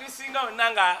ate omukisinga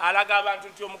wonna nga alaga abantu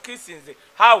nti omukisinze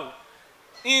how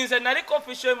nze naliko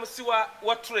official MC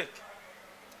wa trek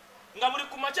nga buli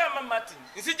kumakyama Martin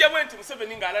nsijja bwenti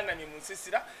Museveni ng'alanamye mu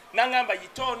nsisira nangamba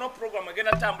yitono program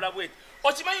agenda tambula bweti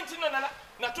okimanyi nti nno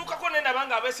natuukako nendaba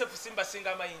nga abesefu simba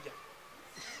singa amayinja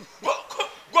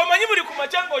gwomanyi buli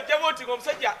kumakyanga ojja bwoti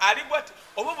ng'omusajja ali bwati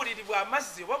oba buliri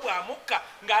bw'amazzi oba bw'amukka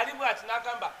ng'ali bwati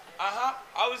n'agamba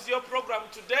how's your program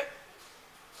today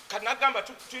kati n'agamba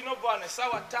tulina ovaana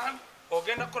essaawa 5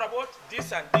 ogenda kukola bwoti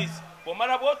this and this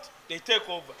bw'omala bwoti they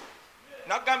take over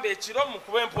n'agamba ekiro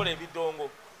mukuba empola ebidongo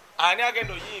ani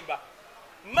agenda oyimba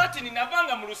Martin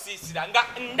nabanga mu lusiisira nga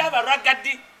ndaba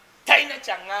ragadi talina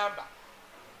kyaŋŋamba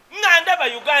nga ndaba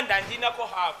Uganda ndinako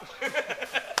haafu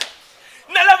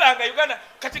nalabanga Uganda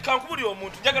kati kankubuli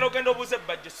omuntu njagala ogenda obuuze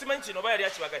Bajjo simanyi kino oba yali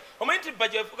akibagaye omanyi nti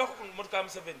Bajjo yavugako ku motoka ya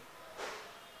Museveni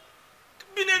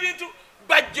bino ebintu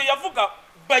Bajjo yavuga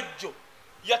Bajjo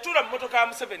yatula mu motoka ya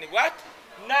Museveni bwati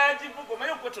n'agivuga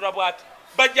omanyi okwetula bwati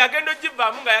Bajjo agenda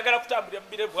ogivaamu nga ayagala kutambulira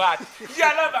mubire bwati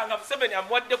yalabanga Museveni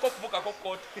amuwaddeko okuvugako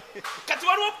kooti kati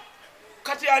waliwo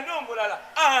kati ani omulala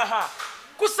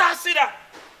kusaasira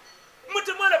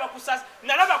muti mwalaba kusaasira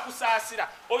nalaba kusaasira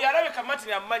oyo alabeka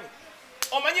Martin amumanyi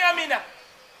omanyi Amina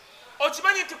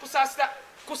okimanyi nti kusaasira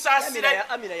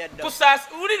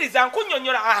uliriza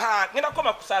nkunnyonnyola ngenda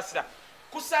koma kusaasira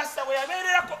bwe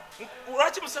yabeererako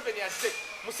lwaki Museveni yazze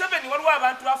Museveni waliwo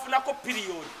abantu bafunako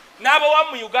piriyodi n'abawa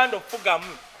mu Uganda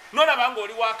okufugamu nolabanga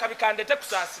oli wakabi kandete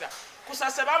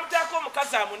kusaasira bamuteeko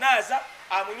omukazi amunaaza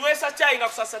amunywesa cyayi nga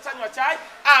kusaasira tanywa cyayi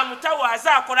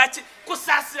amutawaaza akolaki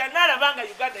kusaasira n'alabanga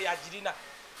Uganda yagirina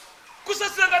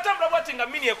kusaasira nga tambula bwati nga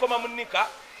mini ekoma munnika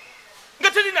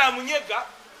nga terina amunyega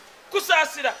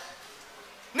kusaasira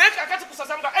naye kakati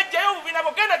kusaasira nga ejjayo obubina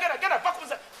bwo genda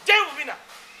pakuza jjayo obubina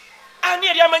ani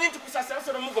yali amanyi nti kusaasira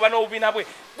solo mugoba n'obubina bwe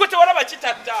gwe tewalaba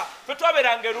kitatta fe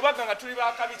twabeeranga erubaga nga tuli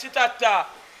bakabi kitatta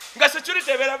nga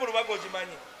security ebeera mu lubaga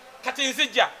ogimanyi kati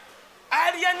nzijja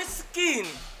alien skin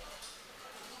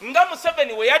nga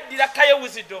Museveni we yaddira Kaye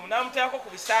Wisdom n'amuteekako ku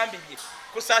bisambi bye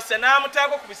kusaasira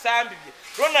n'amuteekako ku bisambi bye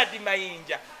Ronald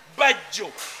Mayinja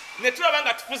Bajjo ne tulaba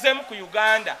nga tufuzeemu ku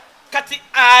Uganda kati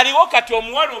aliwo kati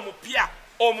omuwala omupya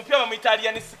bamuyita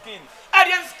alien skin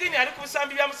ali ku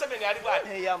bisambi bya Museveni ali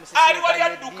bwati ali wali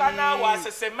addukana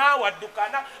wasesema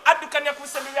waddukana addukanya ku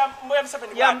bisambi bya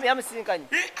Museveni yamusinkanye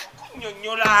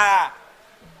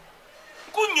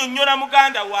kunnyonnyola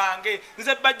muganda wange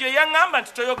nze Bajjo yaŋŋamba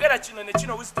nti toyogera kino ne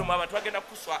kino Wisdom abantu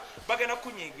bagenda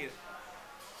kunyiigira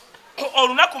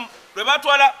olunaku lwe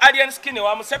batwala alien skin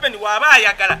wa Museveni waaba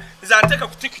ayagala nze anteeka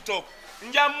ku TikTok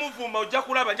nja muvuma ojja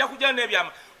kulaba nja kujja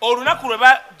n'ebyama olunaku lwe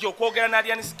bajja okwogera na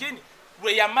alien skin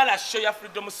lwe yamala show ya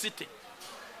Freedom City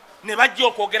ne bajja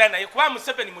okwogera naye kuba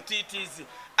Museveni mutiitiizi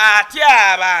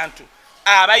atya abantu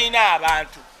abayina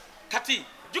abantu kati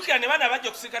jukira ne bana bajja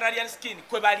okusikana alien skin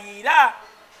kwe baliira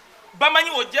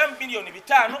bamanyi ojja milioni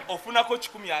 5 ofunako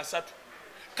 130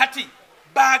 kati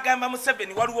bagamba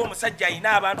Museveni waliwo omusajja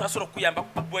ayina abantu asobola okuyamba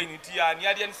ku bwini nti yani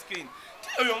alien skin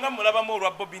oyo nga mulabamu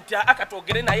olwa Bobby nti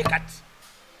akatogere naye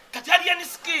kati alien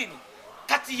skin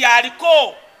kati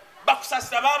yaliko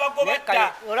bakusaasira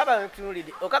babagobatta olaba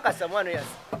ntunulide okakasa mwana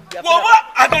yasi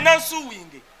bwoba agenda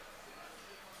nsuwinge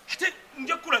ate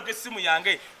nje kulaga essimu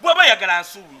yange bwoba yagala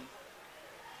nsuwinge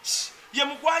ye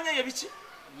mugwanya ye biki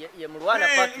ye mulwana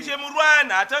pati ye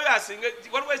mulwana atawe asinge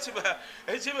waliwo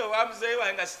ekibe wamuzeeyi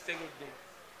wange sitegedde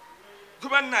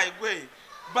kuba naye gwe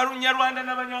balunya Rwanda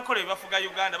n'abanyakole bafuga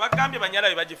Uganda bagambye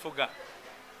banyala bagifuga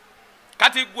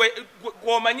kati gwe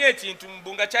omanye ekintu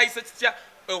mbunga kyayise kitya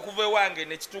okuva ewange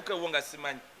nekituuka ewo nga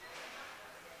simanyi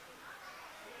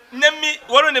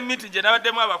waliwo ne miti gye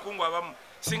nabaddemu abakungu abamu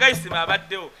singa isima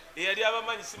abaddewo eyali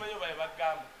abamanyi simanyi oba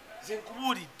bagamba ze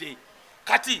nkubuulidde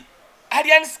kati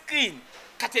alien skin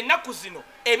kati ennaku zino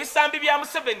ebisambi bya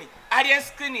Museveni alien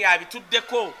skin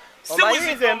yabituddeko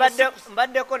omanyize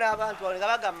mbaddeko n'abantu nga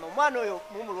bagamba omwana oyo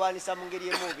mumulwanisa mu ngeri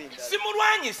emu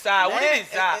simulwanyisa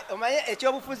wuliriza omanye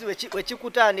ekyobufuzi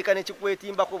wekikutandika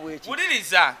nekikwetimbako bweki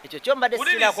wuliriza ekyo kyombadde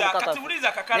sinako kati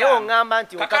wuliriza naye oŋŋamba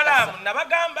nti Kakalaamu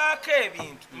nabagambako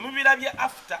ebintu mubirabye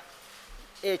after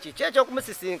ekyo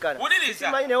kyekyokumusisinkana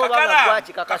wuliriza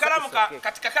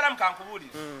kati Kakalaamu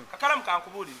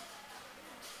kankubuulire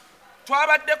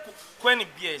twabadde ku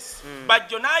NBS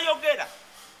Bajjo n'ayogera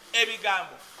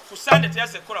ebigambo ku Sunday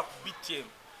teyazze kola ku BTM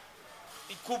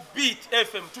ku Beat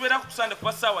FM tubeera ku Sunday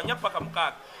kuba ssaawa 4 paka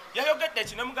 6 yayogedde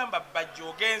kino mugamba Bajjo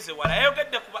ogenze wala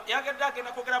yayogedde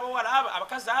agenda kwogera abawala aba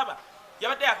abakazi aba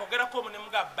yabadde yakogerako omu ne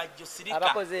mugamba Bajjo sirika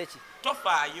abakoze eki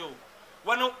tofaayo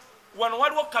wano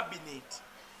waliwo cabinet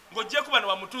ng'oggyeko bano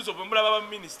bamutuuzo bwe mulaba ba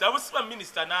minisita abo si ba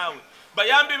minisita naawe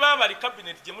bayambi baba bali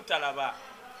cabinet gye mutalaba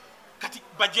kati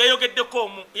Bajjo yayogeddeko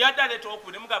omu yadde aleetawo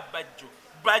ku ne mugamba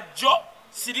Bajjo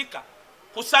sirika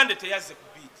ku Sunday teyazze ku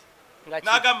Beat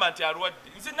n'agamba nti alwadde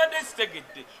nze nadde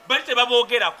nsitegedde bali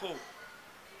tebaboogerako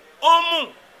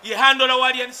omu ye handola wa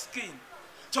alien skin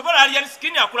kyobola alien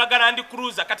skin akulaga Land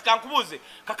Cruiser kati kankubuuze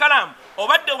Kakalaamu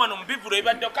obadde wano mu bivulo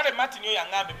ebadde kale Martin oyo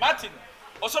yangambe Martin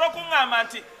osobola okuŋŋamba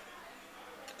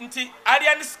nti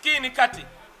alien skin kati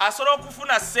asobola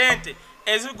okufuna ssente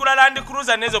ezigula Land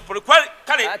Cruiser nezo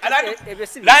kale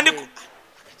Land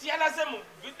yalaze mu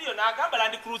video n'agamba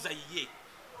Land Cruiser yiye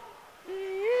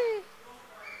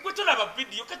gwe tulaba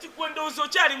video kati gwendowooza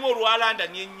okyalimu olwalanda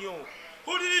nnyo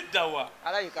Huliriddawa.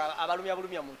 Alayika abalumya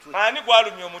mutwe. Ani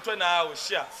gwalumya omutwe naawe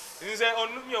sha. Nze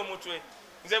onumya omutwe.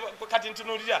 Nze kati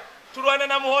ntunulira. Tulwana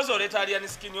na muhozo Italian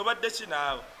skin obadde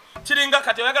kinaawe. Kiringa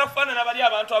kati oyagala kufaanana bali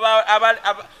abantu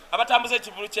abatambuza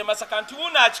ekivulu ky'e Masaka nti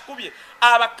wuno akikubye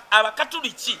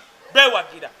abakatuliki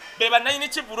bewagira beba nayini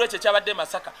kivulu ekyo kyabadde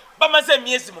Masaka bamaze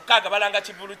emyezi 6 balanga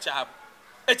kivulu kyabwe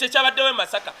ekyo kyabadde we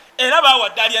Masaka era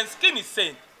bawadde Italian skin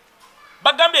sente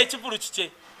bagambye ekivulu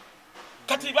kike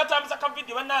kati batambuza ka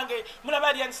video banange mulaba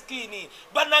Italian skin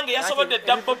banange yasobodde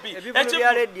Dabbobi ekivulu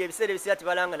bya red ebisere bisati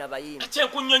balanga na bayimbi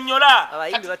kyekunyonnyola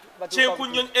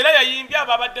kyekunyonnyola era yayimbye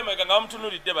ababadde mega nga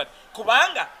bamutunulidde bati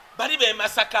kubanga bali be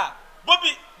Masaka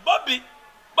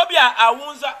Bobby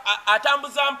awunza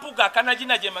atambuza mpuga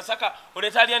kanajina je Masaka ole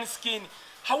Italian skin.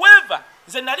 However,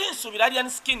 nze nali nsubira Italian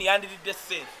skin yandiridde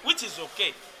sente which is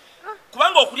okay.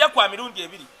 Kubanga okulya kwa mirundi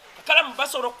ebiri. Kakalamu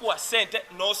basoro kuwa sente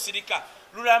no sirika.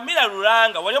 Lulamira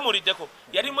lulanga wale muliddeko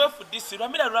yali mu FDC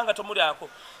lulamira lulanga tomuli ako.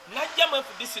 Najja mu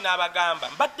FDC n'abagamba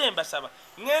mbadde mbasaba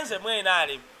ngenze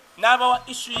mwenale n'abawa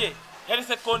issue ye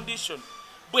health condition.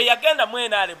 Bwe yagenda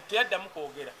mwenale teyadda mu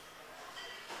kwogera.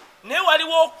 Ne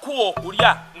waliwo kuo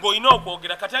kulya ng'olina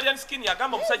okwogera kati Italian skin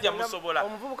yagamba omusajja musobola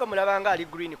omuvubuka mulabanga ali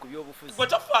green ku byobufuzi gwe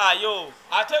tofaayo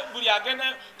ate buli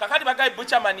agenda kakati bagayi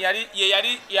Buchaman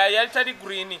yali tali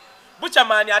green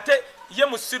Buchaman ate ye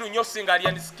musiru nnyo singa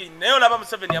Italian skin naye olaba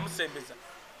Museveni yamusembeza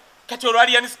kati olwa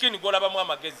Italian skin gw'olabamu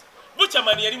amagezi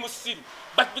Buchaman yali musiru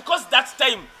but because that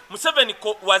time Museveni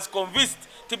was convinced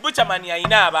ti Buchaman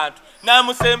yayina abantu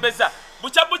n'amusembeza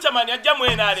Buchaman yajja mu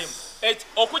NRM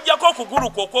okujjako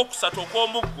okuguluko okwokusatu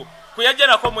okw'omuggo kwe yajja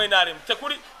nako mu NRM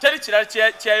teri kirala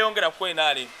kyeyayongera ku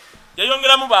NRM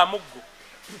yayongeramu ba muggo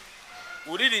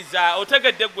uliriza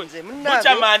otegedde gwe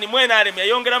Buchaman mu NRM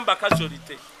yayongeramu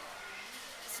bakazolite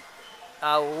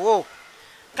awo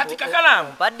kati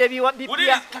Kakalamu badde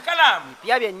bipya Kakalamu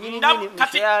bipya byennyini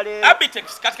kati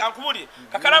Abitex kati kankubulire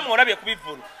Kakalamu olabye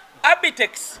kubivulu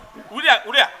Abitex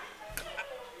ulya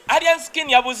Italian skin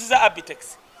yabuziza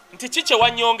Abitex nti kiche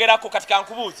wanyongerako katika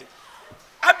nkubuze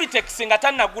Abitex nga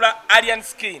tanagula Italian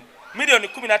skin milioni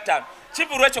 15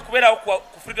 kivuru ekyo kuberawo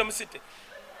ku Freedom City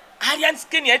Italian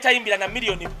skin yayitayimbira na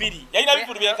milioni 2 yayina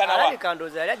bivuru byenkana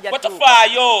wa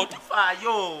tofaayo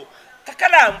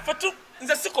Kakalamu fatu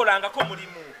nze sikolangako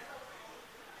mulimu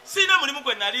sina mulimu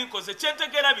gwe nali nkoze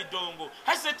kyentegera bidongo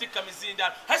hasetika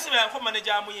mizinda hasibera nko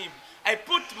manager amuyimbi I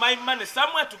put my money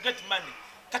somewhere to get money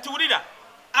kati ulira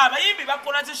abayimbi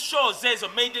bakola zi shows ezo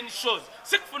maiden shows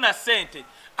sikufuna sente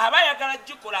abayagala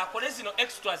jikola akole zino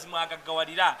extras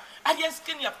mwagagawalira Italian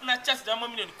skin yafuna chance ya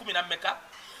milioni 10 na meka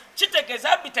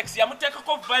kitegeza Abitex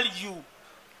yamutekako value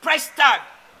price tag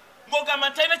ngoga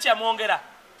mataina kya mwongera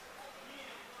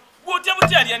Wote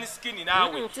buti Italian skin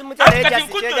nawe kati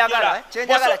nkujjagala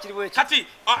kati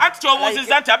anti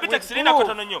kyobuziza nti Abitex lina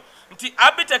kotono nnyo nti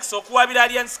Abitex okuwabira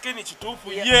Italian skin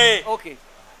kituufu ye okay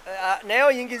naye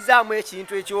oyingizaamu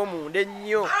ekintu eky'omunda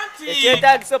ennyo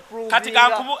ekyetaagisa kati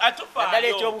kankubu atufayo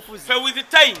ekyobufuzi fe with the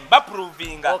time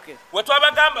baprovinga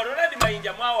wetwabagamba Ronald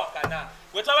Mayinja mwawakana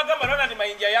wetwabagamba Ronald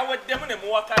Mayinja yaweddemu ne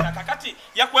muwakana kakati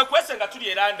yakwekwese nga tuli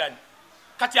e London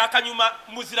kati akanyuma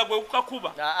muzira gwe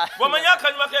kukakuba wamanya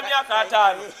akanyuma k'emyaka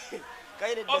 5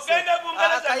 ogenda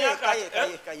bungereza myaka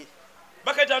Kaye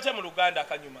bakaita bate mu Luganda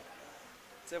akanyuma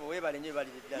sebo webale nnyo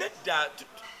bali nedda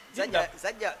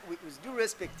Sajja with due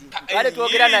respect kale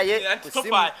twogera naye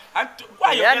kusimu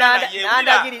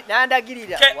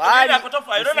nandagirira wali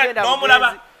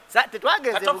n'omulaba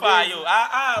tetwagenze katofaayo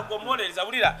gw'omuwolereza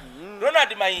wulira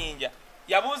Ronald Mayinja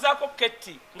yabuuzaako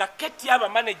Ketty nga Ketty aba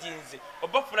managinze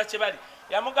obafula kye bali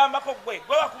yamugambako gwe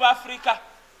wakuba Afrika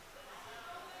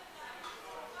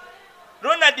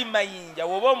Ronald Mayinja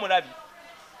woba omulabi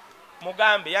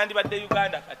mugambe yandibadde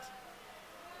Uganda kati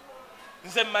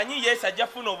nze manyi yes ajja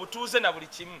funa obutuuze na buli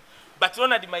kimu but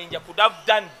Ronald Mayinja could have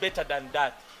done better than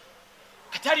that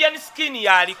Italian skin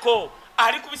yaliko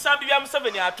ali ku bisambi bya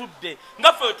Museveni atudde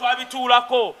nga ffe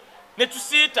twabituulako ne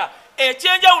tusiita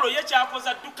ekyenjawulo ye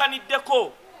kyakoza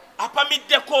ddukaniddeko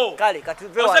apamiddeko kale kati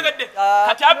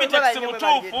kati Abitex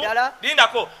mutuufu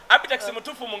lindako Abitex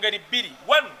mutuufu mu ngeri 2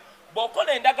 1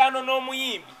 bw'okola endagaano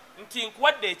n'omuyimbi nti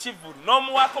nkuwadde ekivulu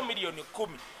n'omuwaako milioni 10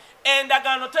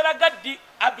 endagaano teragaddi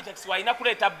Abitex walina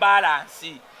kuleeta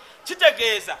balance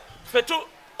kitegeeza fetu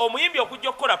omuyimbi okujja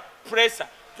okukola pressa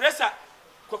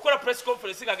kwekola press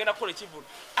conference ng'agenda kukola ekivulu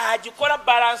agikola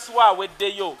balance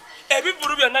waaweddeyo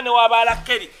ebivulu byonna ne wabaala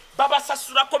Kerry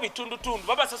babasasulako bitundutundu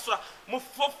babasasula mu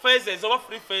 4 phases oba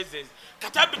 3 phases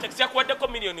kati Abitex yakuwaddeko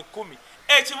milioni 10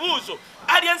 ekibuuzo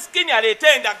Italian skin aleeta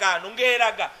endagaano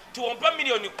ng'eraga tiwompa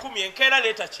milioni 10 enkeera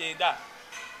leeta 9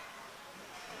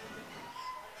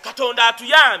 katonda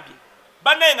atuyambye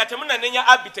bannaye nga temunanenya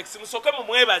Abitex musoke mu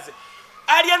mwebaze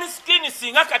alien skin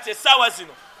singa kati essaawa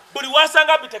zino buli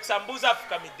wasanga Abitex ambuuza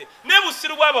afukamidde ne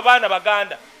busiru bw'abo baana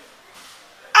baganda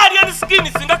alien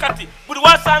skin singa kati buli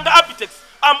wasanga Abitex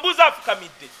ambuuza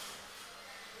afukamidde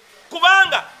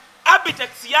kubanga Abitex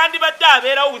yandibadde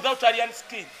abeerawo without alien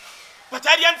skin but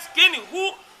alien skin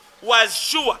who was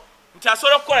sure nti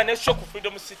asobola okukola ne show ku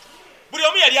Freedom City buli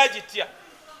omu yali agitya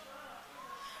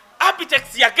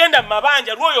Abitex yagenda mu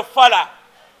mabanja lw'oyo fala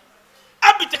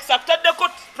Abitex akutaddeko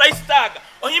price tag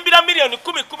oyimbira milioni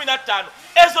 10-15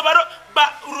 ezo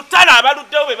rutala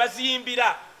abaluddewo be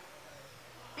baziyimbira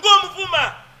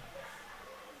ng'omuvuma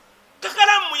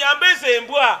Kakalaamu muyambeze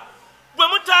embwa bwe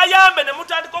mutayambe ne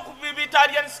mutandika okubibita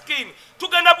alien skin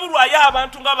tugenda bulwayo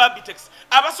abantu nga Abitex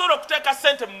abasobola okuteeka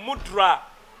sente mu mudra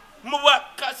mu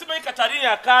simanyi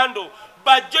Katarina Kando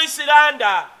ba Joyce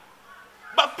Landa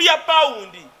ba Pia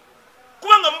Paundi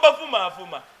kubanga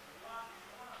mubavuma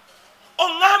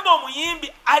ongamba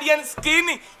omuyimbi alien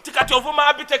skin tikati ovuma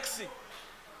Abitex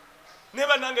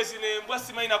neba nange sinembwa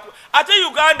simaina ku ate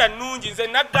Uganda nungi nze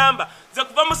nagamba ze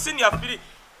kuva mu senior 3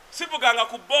 sivuganga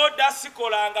ku boda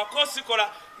sikolanga ko sikola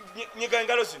nyiga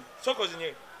ngalo zino soko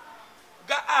zinye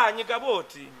ga nyiga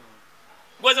boti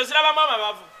ngwezo ziraba mama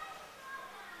bavu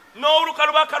no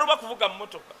ulukaluba kaluba kuvuga mu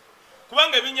motoka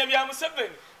kubanga ebinya bya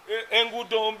Museveni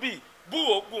engudo mbi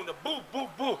buo gunda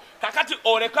bu kakati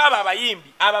oleka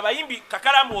ababayimbi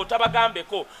Kakalaamu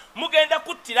otabagambeko mugenda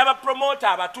kuttira aba promoter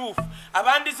abatuufu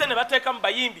abandise ne bateeka mu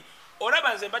bayimbi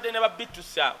olaba nze mbadde ne ba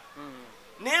bitusa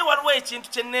naye waliwo ekintu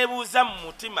kye neebuuza mu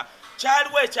mutima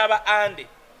kyaliwo ekyaba ande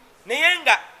naye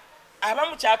nga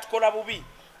abamu kyatukola bubi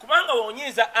kubanga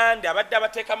wonyiiza ande abadde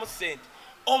abateekamu ssente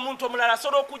omuntu omulala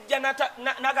asobola okujja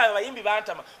nagaba abayimbi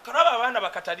bantama kalaba abaana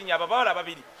bakatalinya ababawala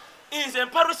babiri nze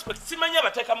mpa respect simanyi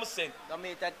abateekamu ssente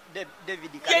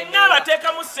yenna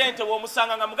abateekamu ssente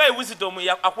w'omusanga nga mugaye wisdom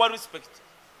akuwa respect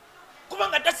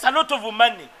kubanga that's a lot of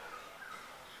money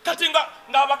kati nga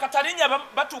abakatalinya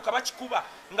batuuka bakikuba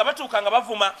nga batuuka nga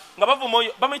bavuma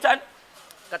oyo bamuyita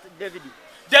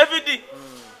David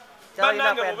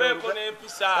banange mubeeko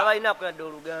n'empisa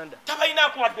tabalina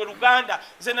akuwadde Oluganda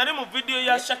nze nali mu vidiyo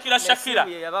ya Shakira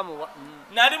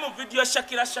nali mu vidiyo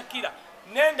Shakira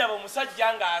nendaba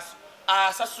omusajja nga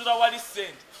asasula wali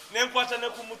ssente nenkwata ne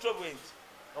ku mutwe bwenti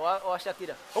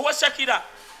owa Shakira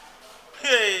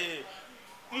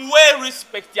muwe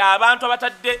respect abantu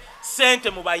abatadde ssente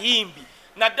mu bayimbi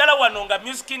naddala wano nga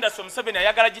music industry Museveni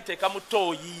ayagala giteeka mu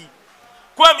tooyi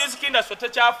kuba music industry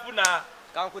tekyafuna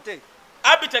kankute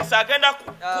Abitex agenda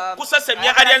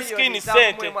kusasemya alien skin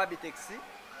ssente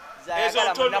ezo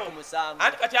ntono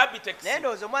anti kati Abitex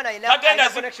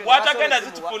watagenda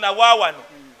zitifuna wawano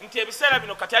nti ebiseera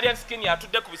bino kati alien skin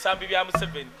yatudde ku bisambi bya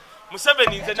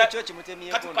Museveni nze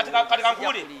kati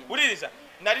kankuli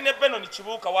nali ne Benon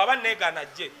Kibuuka waba neegaana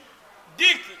jje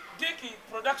Diki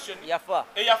production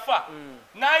eyafa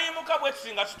nayimuka bwe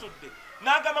tusinga tutudde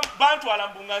n'agamba bantwala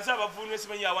mbunganza abavuunye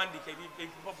simanyi yawandiika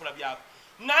ebipapula byabo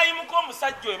nayimuka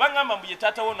omusajja oyo bagamba mbu ye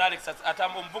taata wo Alex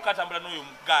omuvuka atambula n'oyo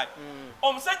mugaali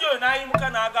omusajja oyo nayimuka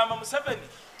n'agamba Museveni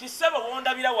tisaba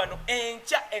wondabira wano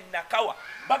enkya ennakawa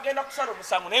bagenda kusala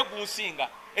omusango naye gunsinga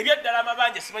ebyaddala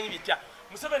amabanja simanyi bitya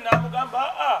Museveni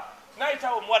n'amugamba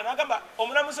nayitawo omuwala n'agamba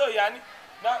omulamuzi oyo yani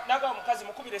n'agamba omukazi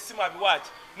mukubira essimu abiwaaki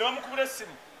ne bamukubira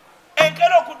essimu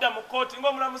enkera okudda mu kkooti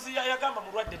ng'omulamuzi yagamba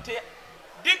mulwadde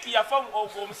Diki yafa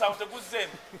omusango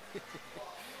teguzzeemu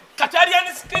kati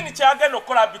alien skin kyagenda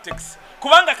okukola Abitex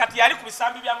kubanga kati yali ku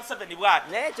bisambi bya Museveni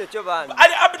bwati n'ekyo kyo bambi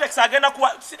Abitex agenda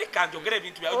kuwa sirika njogera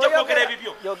ebintu bya ojja kwogera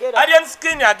ebibyo alien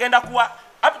skin agenda kuwa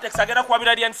Abitex agenda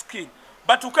kuwabira alien skin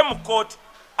batuuke mu kkooti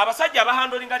abasajja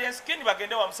abahandolinga alien skin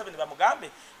bagende wa Museveni bamugambe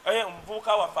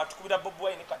omuvubuka waffe atukubira Bobi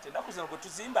Wine kati ennaku zino gwe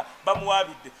tuzimba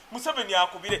bamuwaabidde Museveni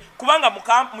akubire kubanga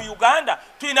mu Uganda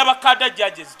tulina bakada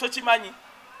judges tokimanyi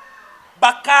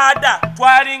bakada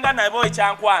twalinga nabo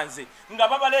ekyankwanze nga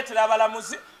babaleetera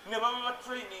abalamuzi ne baba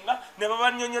traininga ne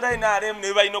babanyonyola NRM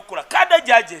ne balina okukola kada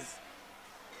judges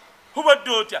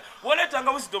hubadde otya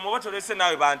waleetanga wisdom oba tolese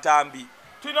naawe bantambi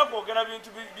tulina kwogera bintu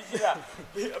bigira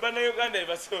Abannayuganda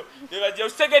ebajja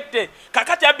utegedde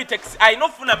kakati Abitex alina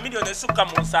ofuna miliyoni esukka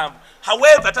mu 7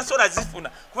 however tasobola zifuna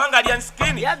kubanga alien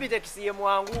skin Abitex ye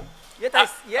mwangu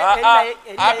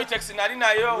Abitex nali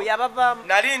nayo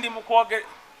nali ndi mu kwogera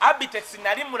Abitex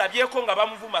nali mulabyeko nga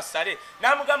bamuvuma sale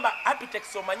namugamba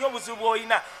Abitex omanyi obuzibu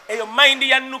bw'olina eyo mind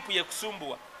ya nupu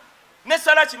yekusumbuwa ne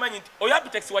sala kimanyi nti oyo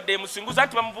Abitex wadde emusinguza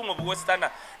nti bamuvuma obuwestana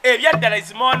ebyaddala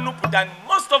is more nupu than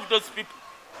most of those people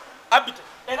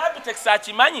Abitex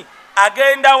akimanyi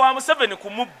agenda wa Museveni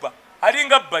kumubba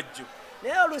alinga bajjo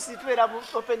naye oluusi tubeera mu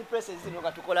open presses zino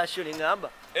nga tukola show ne ŋŋamba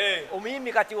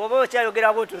omuyimbi kati oba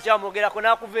okyayogera bwoti okyamwogerako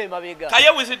n'akuva emabega Kaye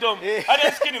wisdom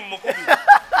ali skini mu mukubi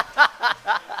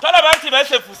tolaba nti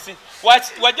basefusi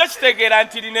wajja kitegeera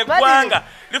nti lino eggwanga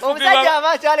omusajja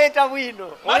aba akyaleeta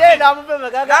bwino olenda amuva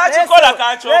emabega nakikola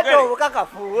kankyogere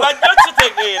obukakafu wajja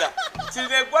kitegeera nti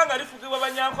lino eggwanga lifugibwa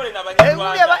banyankole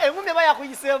n'abanyarwanda engumi eba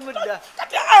yakuyiseemu dda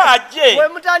kati ajje bwe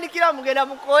mutandikira mugenda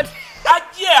mu kooti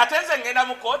ajje ate nze ngenda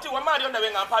mu kooti wamaali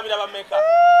ondabe nga mpaabira bameka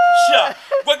sha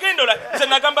gwe gendola nze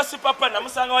nagamba sipapa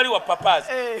namusanga wali wa papas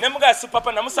ne mugaa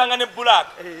sipapa namusanga ne black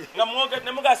nga mwoge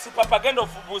ne mugaa sipapa genda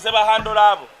ofubuuze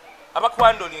bahandola abo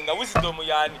abakwandolinga wisdom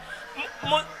yani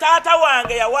taata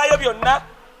wange yawaayo byonna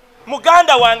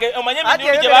muganda wange omanye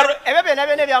emirimu gye baro ebyo byonna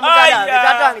byonna bya muganda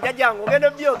taata wange jajjange ogenda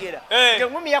obyogera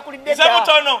ng'engumi yakulidde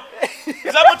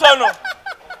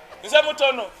nze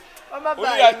mutono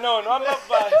uli anono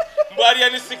amavaayi mbwaliya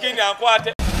ni sikini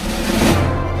ankwate